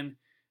 and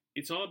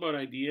it's all about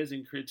ideas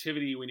and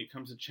creativity when it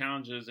comes to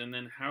challenges. And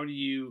then how do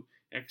you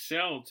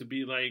excel to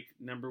be like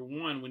number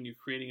one when you're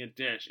creating a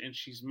dish? And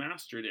she's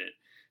mastered it.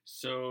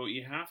 So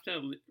you have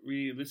to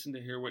really listen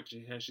to hear what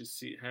she has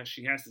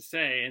to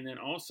say, and then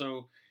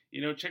also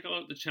check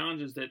out the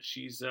challenges that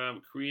she's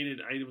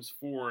created items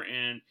for,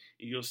 and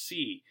you'll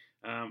see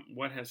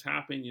what has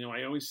happened.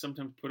 I always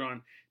sometimes put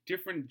on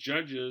different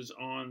judges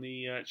on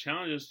the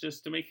challenges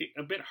just to make it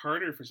a bit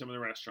harder for some of the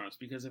restaurants,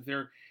 because if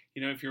they're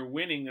if you're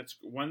winning, that's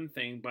one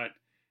thing, but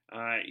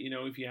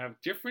if you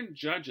have different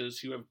judges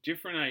who have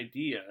different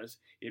ideas,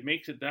 it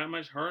makes it that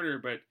much harder.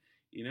 But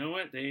you know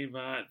what,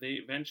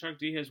 Vanchok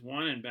D has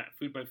won, and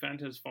Food by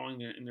Fanta is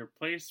falling in their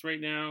place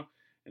right now,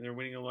 and they're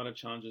winning a lot of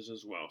challenges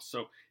as well.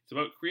 So it's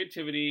about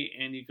creativity,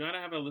 and you got to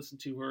have a listen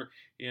to her.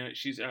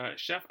 She's a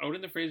chef out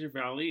in the Fraser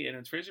Valley,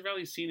 and Fraser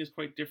Valley scene is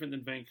quite different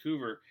than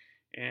Vancouver.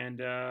 And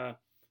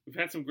we've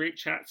had some great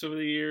chats over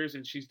the years,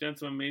 and she's done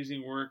some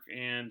amazing work,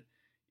 and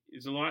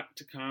there's a lot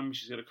to come.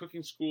 She's got a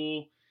cooking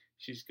school.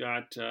 She's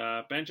got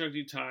Banchok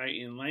Di Chai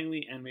in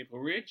Langley and Maple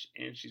Ridge,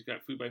 and she's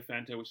got Food by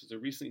Fanta, which is a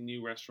recently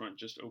new restaurant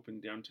just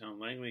opened downtown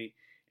Langley,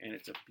 and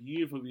it's a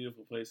beautiful,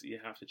 beautiful place that you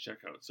have to check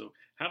out. So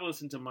have a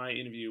listen to my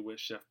interview with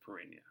Chef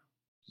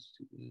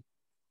Parinya.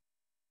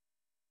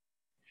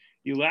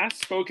 You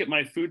last spoke at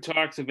my Food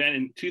Talks event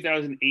in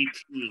 2018.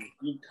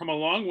 You've come a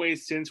long way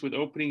since with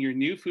opening your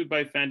new Food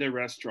by Fanta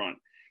restaurant.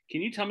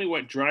 Can you tell me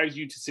what drives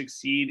you to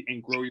succeed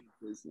and grow your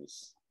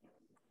business?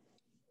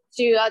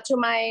 To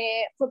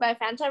my Food by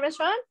Fanta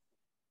restaurant?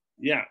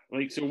 Yeah,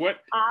 so what?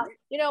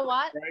 You know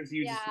what? Drives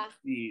you to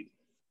succeed?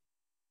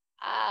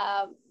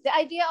 The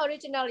idea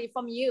originally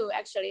from you,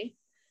 actually.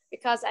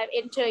 because I've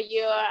entered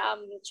your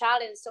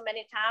challenge so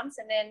many times,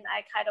 and then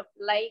I kind of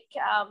like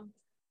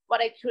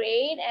what I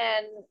create,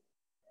 and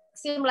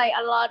seem like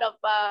a lot of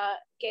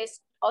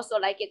guests also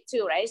like it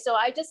too, right? So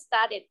I just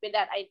started with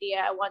that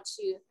idea. I want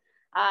to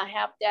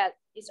have that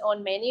its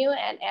own menu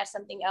and add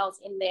something else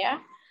in there.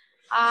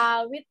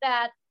 With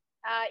that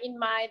in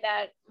mind,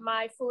 that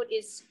my food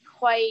is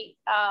quite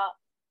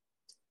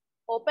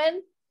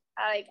open,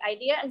 like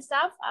idea and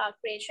stuff,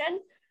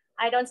 creation.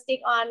 I don't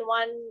stick on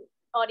one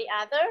or the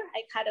other.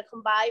 I kind of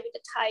combine with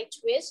the Thai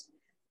twist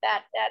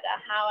that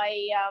how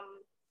I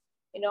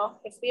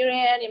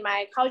experience in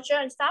my culture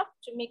and stuff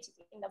to mix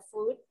it in the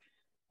food.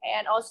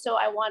 And also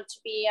I want to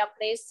be a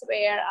place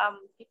where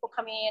people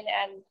come in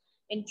and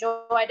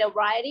enjoy the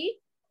variety,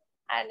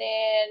 and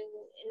then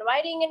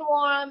inviting and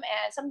warm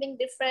and something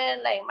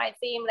different, like my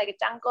theme, like a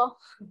jungle.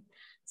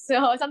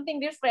 So something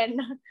different.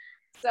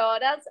 So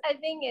that's, I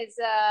think, is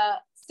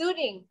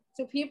soothing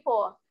to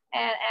people,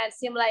 and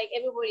seem like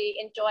everybody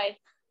enjoy.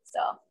 So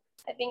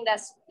I think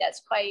that's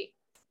quite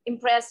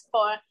impressed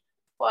for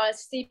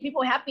see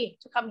people happy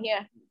to come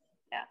here.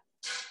 Yeah.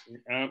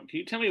 Can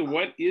you tell me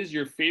what is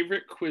your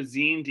favorite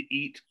cuisine to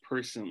eat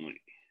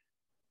personally?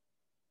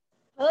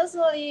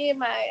 Personally,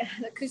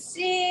 the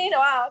cuisine,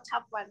 wow,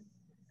 tough one.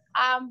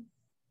 I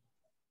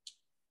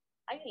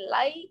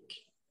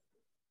like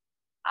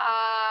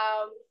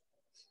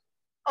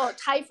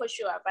Thai for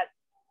sure,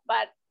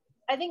 but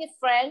I think it's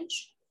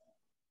French.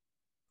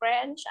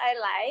 French I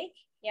like,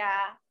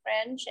 yeah,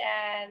 French,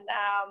 and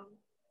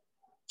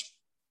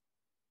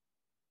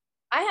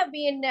I have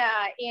been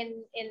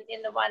in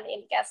the one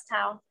in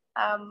Gastown.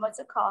 What's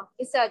it called?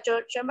 It's a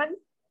German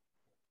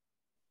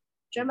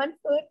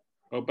food.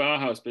 Oh,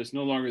 Bauhaus, but it's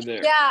no longer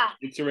there. Yeah,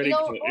 it's already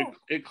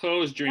it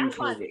closed during COVID.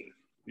 One.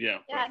 Yeah,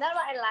 yeah, that's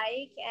what I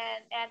like,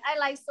 and I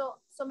like so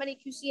many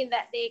cuisine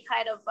that they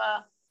kind of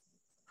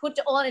put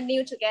the old and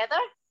new together.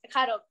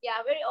 Kind of,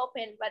 yeah, very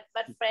open, but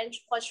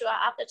French for sure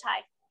after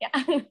Thai.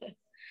 Yeah.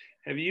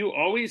 Have you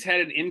always had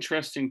an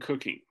interest in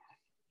cooking?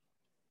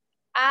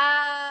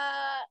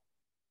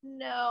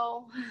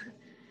 No.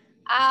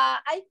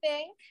 I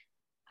think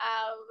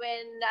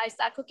when I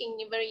start cooking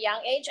in a very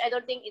young age, I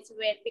don't think it's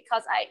weird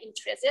because I'm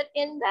interested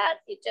in that.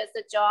 It's just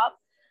a job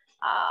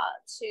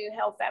to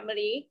help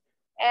family.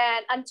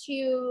 And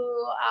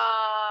until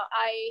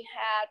I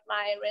had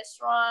my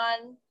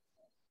restaurant,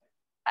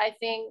 I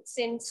think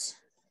since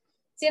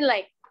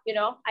like,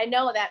 I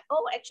know that,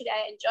 actually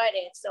I enjoyed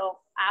it. So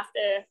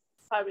after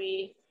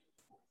probably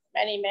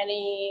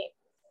many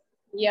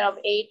years of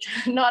age,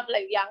 not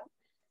like young.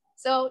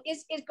 So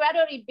it's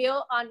gradually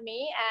built on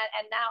me,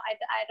 and now I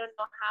don't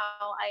know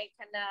how I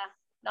can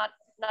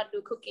not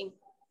do cooking.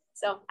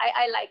 So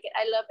I like it.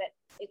 I love it.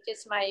 It's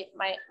just my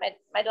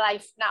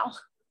life now.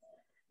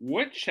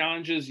 What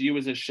challenges you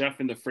as a chef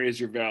in the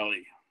Fraser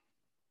Valley?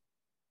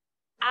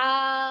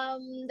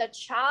 The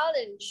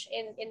challenge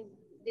in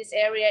this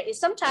area is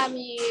sometimes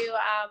you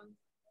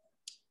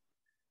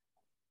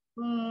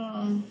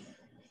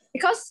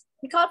because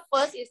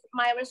first is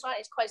my restaurant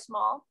is quite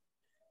small,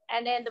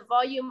 and then the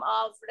volume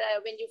of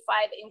when you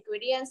find the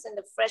ingredients and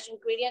the fresh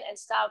ingredient and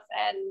stuff,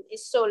 and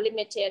it's so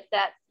limited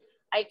that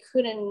I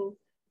couldn't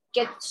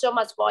get so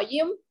much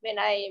volume when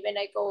I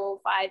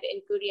go buy the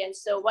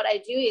ingredients. So what I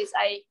do is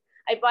I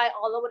buy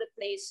all over the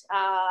place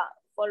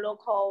for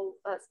local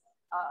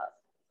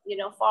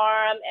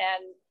farm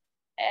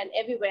and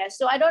everywhere.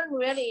 So I don't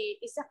really,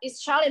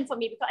 it's challenging for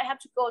me because I have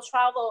to go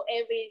travel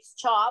every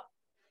shop,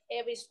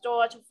 every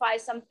store to find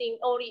something,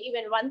 only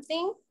even one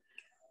thing.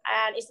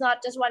 And it's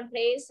not just one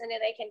place, and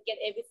then I can get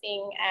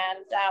everything.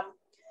 And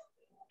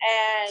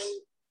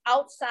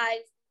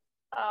outside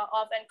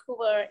of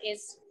Vancouver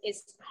is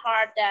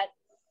hard that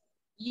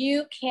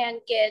you can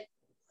get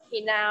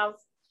enough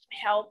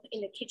help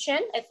in the kitchen.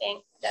 I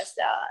think that's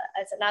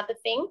another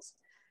thing.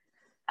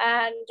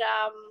 And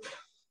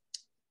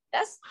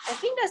that's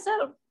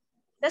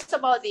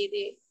about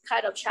the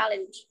kind of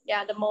challenge.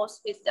 Yeah, the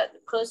most is the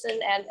person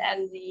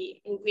and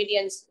the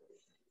ingredients,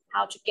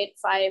 how to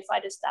find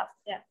the stuff.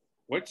 Yeah.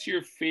 What's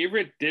your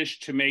favorite dish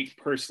to make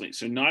personally?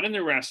 So not in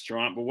the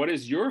restaurant, but what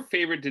is your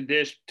favorite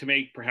dish to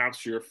make, perhaps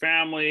for your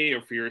family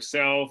or for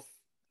yourself,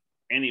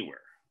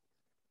 anywhere?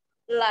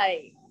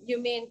 Like, you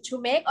mean to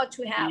make or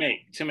to have?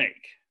 To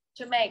make.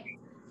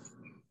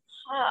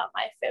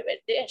 My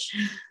favorite dish.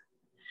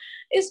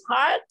 It's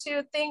hard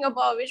to think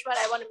about which one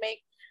I want to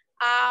make.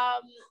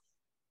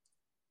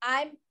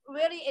 I'm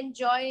really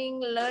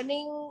enjoying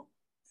learning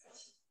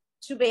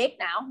to bake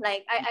now.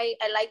 Like I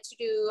like to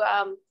do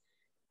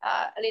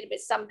a little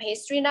bit some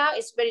pastry now.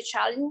 It's very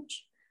challenging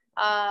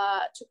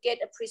to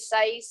get a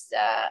precise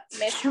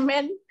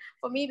measurement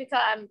for me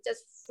because I'm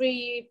just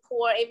free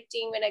pour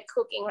everything when I'm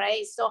cooking,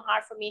 right? It's so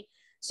hard for me.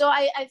 So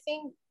I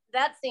think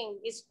that thing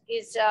is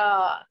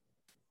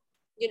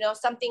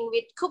something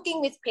with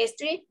cooking with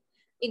pastry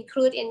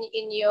include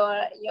in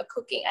your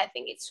cooking. I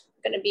think it's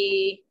gonna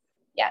be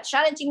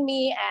challenging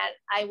me, and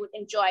I would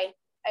enjoy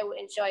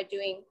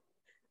doing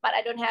but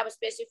I don't have a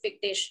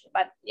specific dish.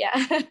 But yeah.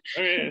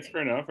 Okay, that's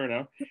fair enough. Fair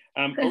enough.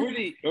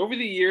 Over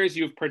the years,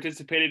 you've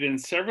participated in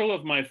several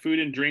of my food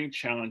and drink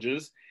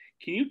challenges.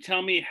 Can you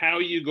tell me how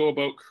you go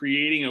about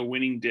creating a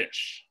winning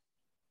dish?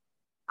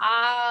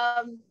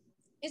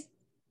 It's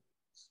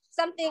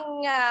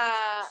something.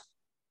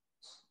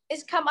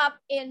 It's come up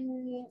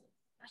in,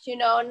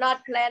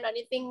 not planned or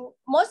anything.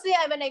 Mostly,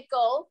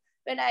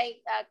 when I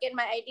get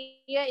my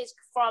idea, is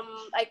from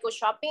I go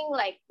shopping,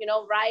 like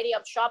variety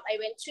of shop I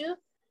went to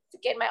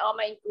get all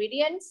my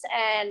ingredients,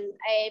 and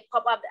I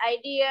pop up the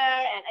idea,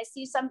 and I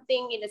see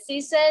something in the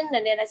season,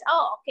 and then I say,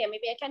 oh, okay,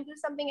 maybe I can do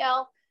something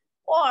else,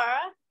 or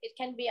it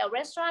can be a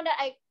restaurant that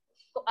I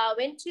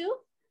went to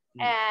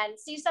and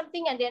see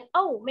something, and then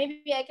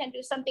maybe I can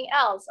do something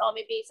else, or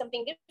maybe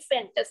something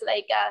different, just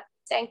like a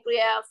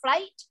sangria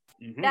flight.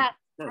 That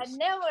I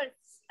never,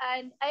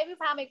 and every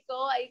time I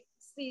go, I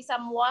see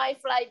some wine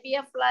flight,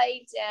 beer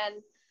flight,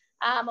 and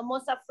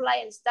mimosa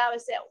flight and stuff. I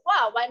said,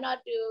 wow, why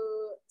not do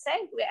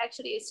sangria?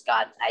 Actually, it's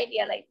got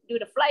idea, like do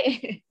the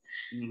flight.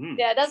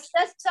 Yeah, that's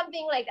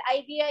something like the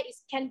idea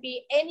can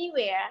be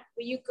anywhere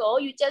where you go.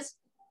 You just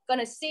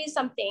gonna see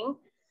something,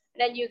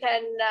 then you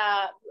can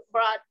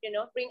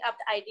bring up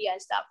the idea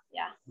and stuff.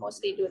 Yeah,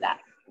 mostly do that.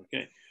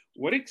 Okay.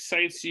 What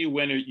excites you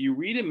when you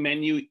read a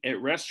menu at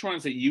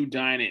restaurants that you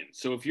dine in?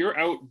 So if you're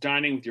out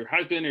dining with your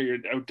husband, or you're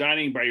out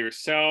dining by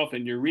yourself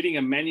and you're reading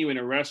a menu in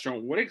a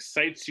restaurant, what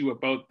excites you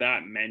about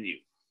that menu?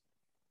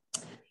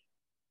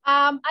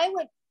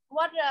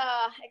 What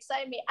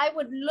excites me, I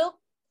would look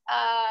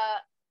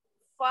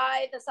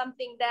for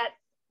something that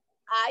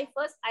I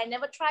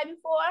never tried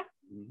before.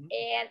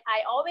 And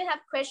I always have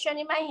question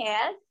in my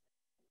head,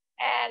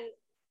 and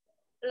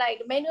like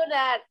the menu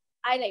that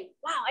I like,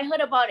 wow, I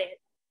heard about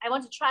it, I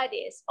want to try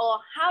this, or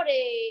how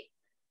they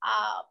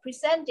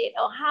present it,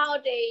 or how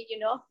they,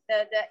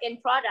 the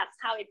end products,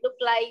 how it look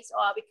like,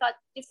 or because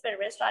different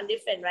restaurant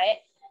different,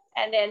 right?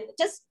 And then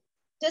just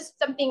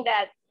something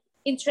that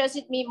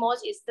interested me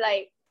most is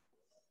like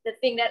the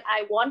thing that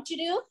I want to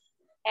do,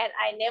 and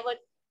I never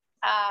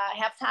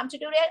have time to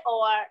do it,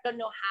 or don't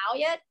know how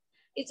yet.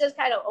 It's just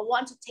kind of I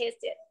want to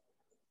taste it.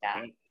 Yeah.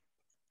 Okay.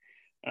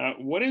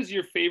 What is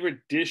your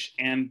favorite dish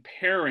and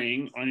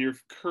pairing on your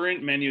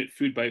current menu at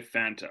Food by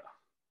Fanta?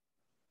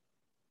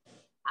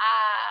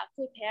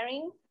 Food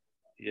pairing.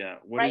 Yeah.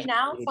 Right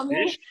now, for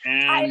me,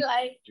 I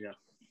like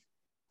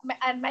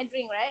my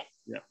drink, right?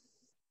 Yeah.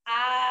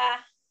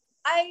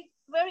 I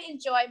very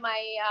enjoy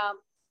my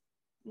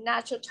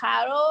nacho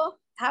taro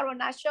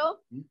nacho,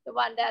 the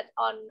one that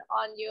on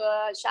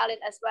your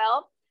challenge as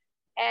well,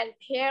 and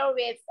pair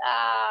with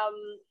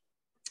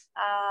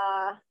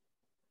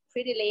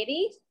pretty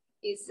lady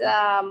is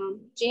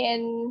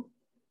gin.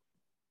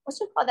 What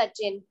should call that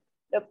gin?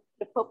 The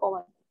purple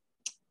one.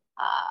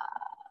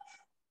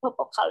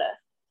 Purple color.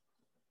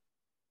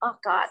 Oh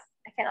God,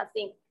 I cannot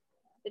think.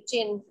 The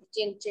gin.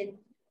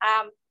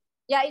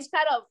 Yeah, it's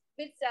kind of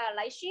with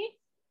lychee.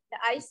 The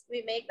ice,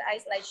 we make the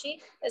ice lychee.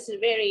 It's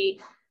very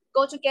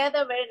go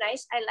together, very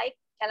nice. I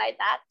like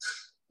that.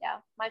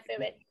 Yeah, my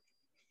favorite.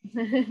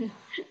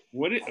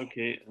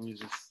 Okay, let me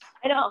just.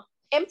 I know,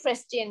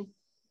 Empress gin.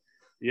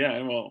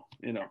 Yeah, well,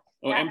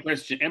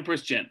 Empress gin.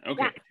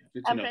 Okay.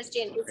 Yeah. Empress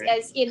gin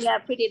is in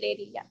Pretty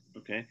Lady. Yeah.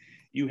 Okay.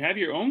 You have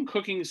your own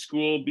cooking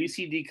school,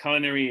 BCD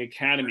Culinary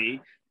Academy.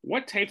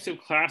 What types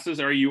of classes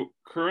are you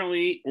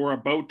currently or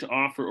about to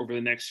offer over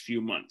the next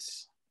few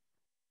months?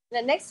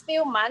 The next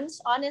few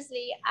months,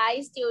 honestly,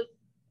 I still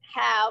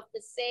have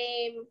the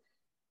same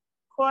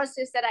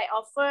courses that I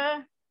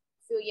offer a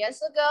few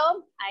years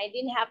ago. I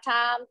didn't have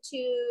time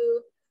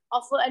to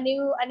offer a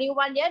new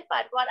one yet,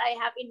 but what I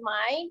have in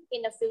mind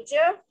in the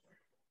future,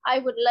 I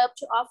would love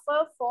to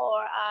offer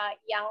for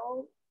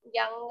young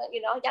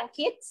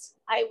kids.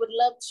 I would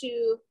love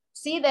to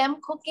see them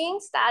cooking,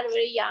 start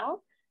very young.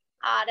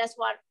 That's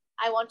what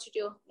I want to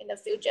do in the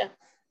future.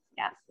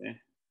 Yeah.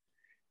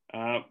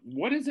 Okay.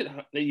 What is it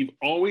that you've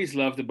always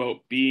loved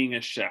about being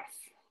a chef?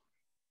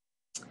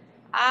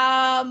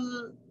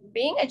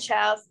 Being a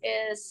chef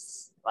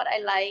is what I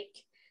like.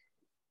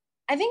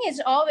 I think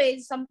it's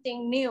always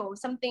something new,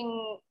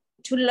 something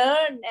to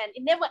learn, and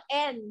it never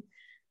ends.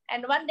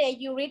 And one day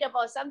you read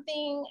about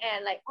something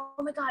and like, oh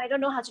my God, I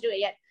don't know how to do it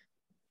yet.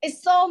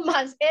 It's so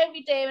much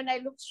every day when I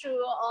look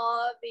through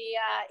all the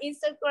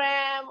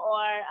Instagram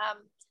or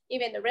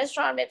even the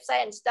restaurant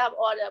website and stuff,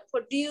 or the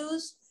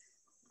produce.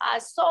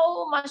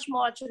 So much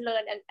more to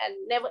learn and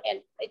never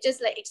end. It's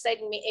just like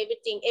exciting me,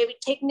 every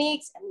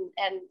techniques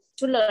and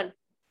to learn.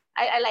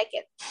 I like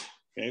it.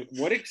 Okay.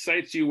 What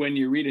excites you when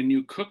you read a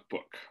new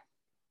cookbook?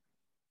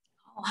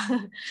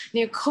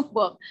 New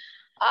cookbook.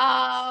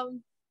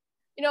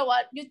 You know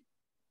what?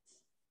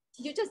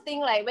 You just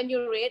think like when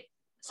you read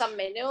some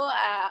menu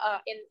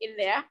in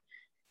there,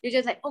 you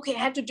just like, okay, I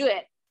have to do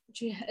it.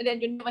 And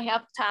then you never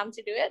have time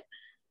to do it.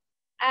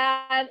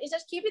 And it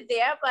just keep it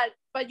there,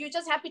 but you're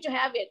just happy to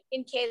have it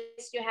in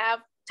case you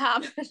have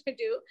time to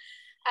do.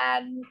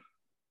 And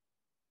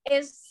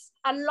it's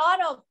a lot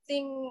of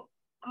things.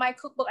 My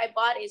cookbook I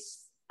bought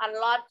is a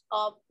lot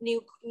of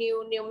new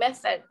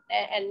method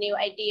and new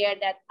idea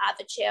that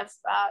other chefs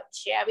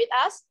share with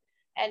us,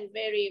 and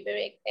very,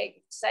 very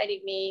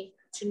exciting me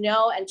to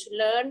know and to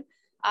learn.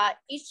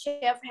 Each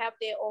chef have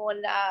their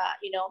own,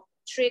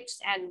 tricks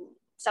and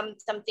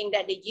something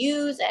that they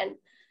use, and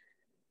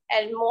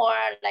more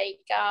like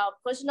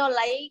personal,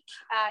 like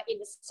in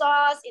the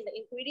sauce, in the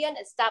ingredient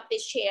and stuff they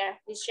share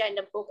in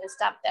the book and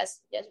stuff.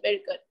 That's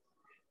very good.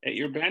 At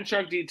your Ban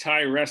Chok Di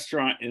Thai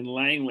restaurant in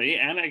Langley,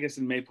 and I guess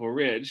in Maple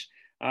Ridge,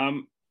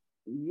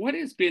 what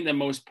has been the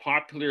most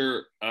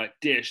popular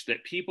dish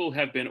that people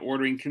have been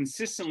ordering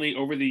consistently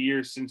over the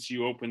years since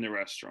you opened the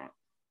restaurant?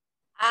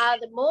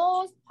 The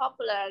most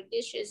popular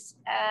dishes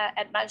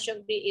at Ban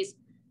Chok Di is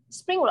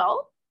spring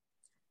roll,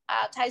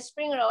 Thai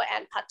spring roll,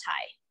 and pad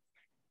Thai.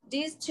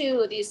 This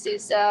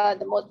is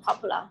the most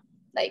popular,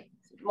 like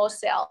most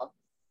sell.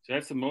 So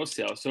that's the most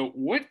sale. So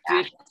what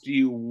dish do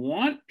you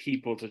want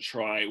people to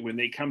try when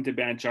they come to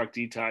Ban Chok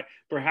Di Thai?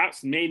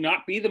 Perhaps may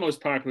not be the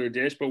most popular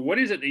dish, but what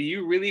is it that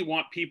you really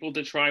want people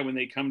to try when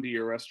they come to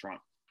your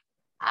restaurant?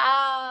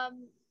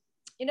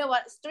 You know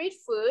what? Street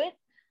food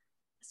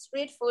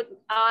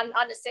on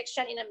the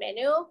section in the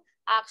menu.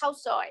 Khao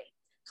soi.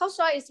 Khao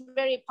soi is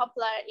very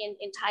popular in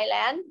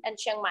Thailand and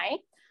Chiang Mai.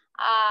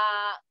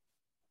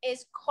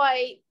 It's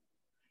quite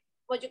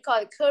what you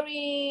call it,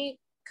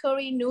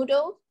 curry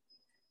noodle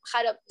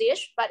kind of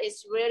dish, but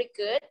it's really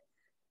good.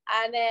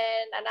 And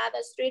then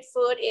another street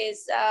food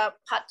is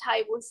pad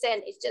Thai bun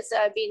sen. It's just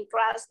a bean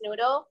grass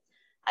noodle.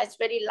 It's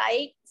very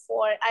light.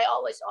 I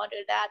always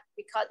order that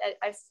because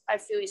I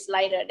feel it's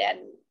lighter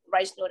than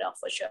rice noodle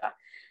for sure.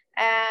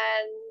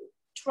 And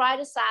try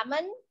the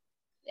salmon,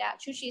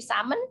 sushi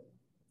salmon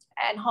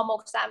and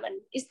homok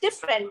salmon. It's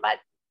different, but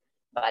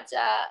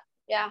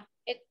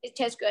it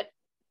tastes good.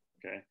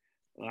 Okay,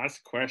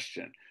 last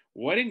question.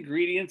 What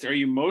ingredients are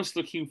you most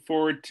looking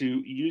forward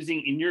to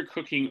using in your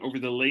cooking over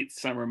the late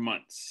summer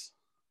months?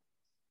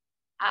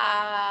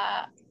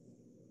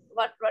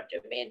 What do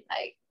you mean?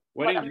 Like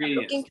what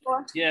ingredients? Looking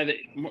for? Yeah,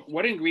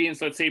 what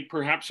ingredients? Let's say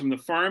perhaps from the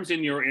farms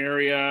in your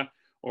area,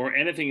 or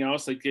anything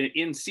else like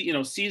in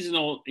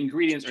seasonal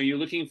ingredients. Are you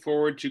looking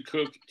forward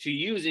to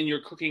use in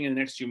your cooking in the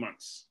next few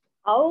months?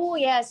 Oh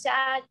yes,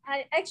 I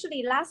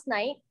actually last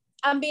night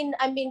I've been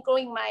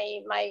growing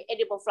my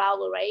edible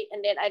flower, right?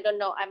 And then I don't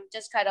know. I'm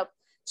just kind of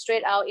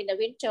straight out in the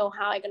winter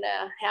how I'm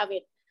gonna have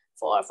it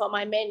for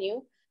my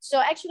menu. So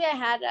actually I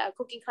had a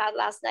cooking class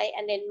last night,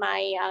 and then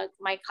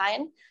my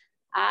client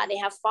they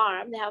have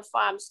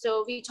farm.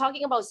 So we're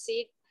talking about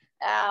seed.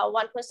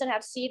 One person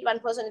have seed, one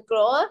person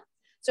grower.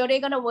 So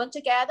they're gonna work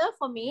together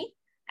for me,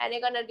 and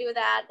they're gonna do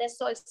that. They're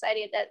so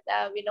excited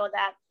that we know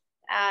that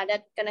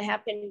that's gonna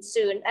happen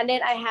soon. And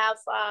then I have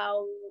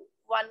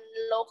one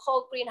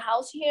local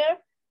greenhouse here,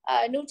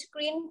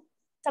 Nutri-Green,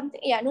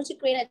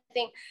 Nutri-Green, I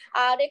think.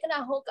 They're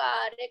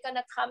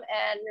gonna come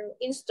and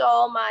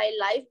install my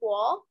live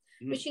wall,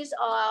 which is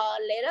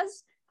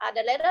lettuce.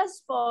 The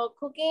lettuce for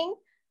cooking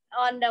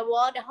on the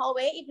wall, the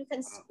hallway. If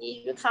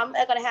you come,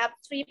 I'm gonna have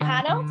 3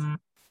 panels.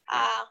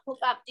 Hook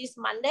up this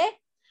Monday.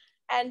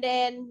 And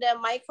then the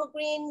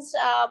microgreens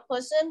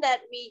person that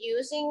we're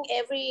using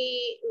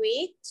every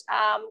week,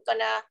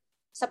 gonna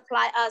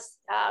supply us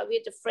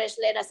with the fresh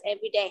lettuce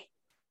every day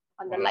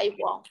on the live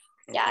wall.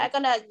 Okay. Yeah, I'm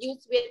gonna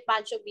use with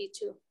Ban Chok Di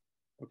too.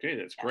 Okay,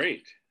 that's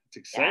great. It's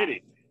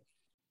exciting. Yeah.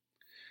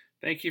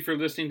 Thank you for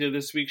listening to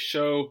this week's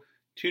show.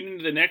 Tune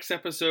into the next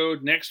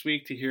episode next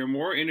week to hear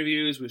more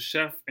interviews with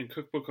chef and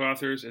cookbook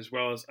authors, as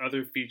well as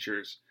other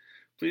features.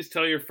 Please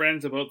tell your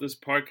friends about this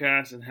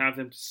podcast and have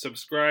them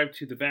subscribe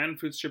to the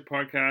Vanfoodster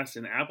podcast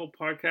in Apple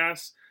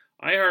Podcasts,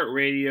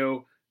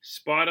 iHeartRadio,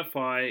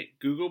 Spotify,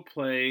 Google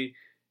Play,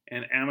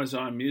 and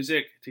Amazon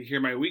Music to hear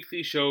my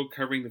weekly show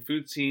covering the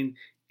food scene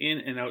in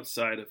and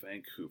outside of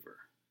Vancouver.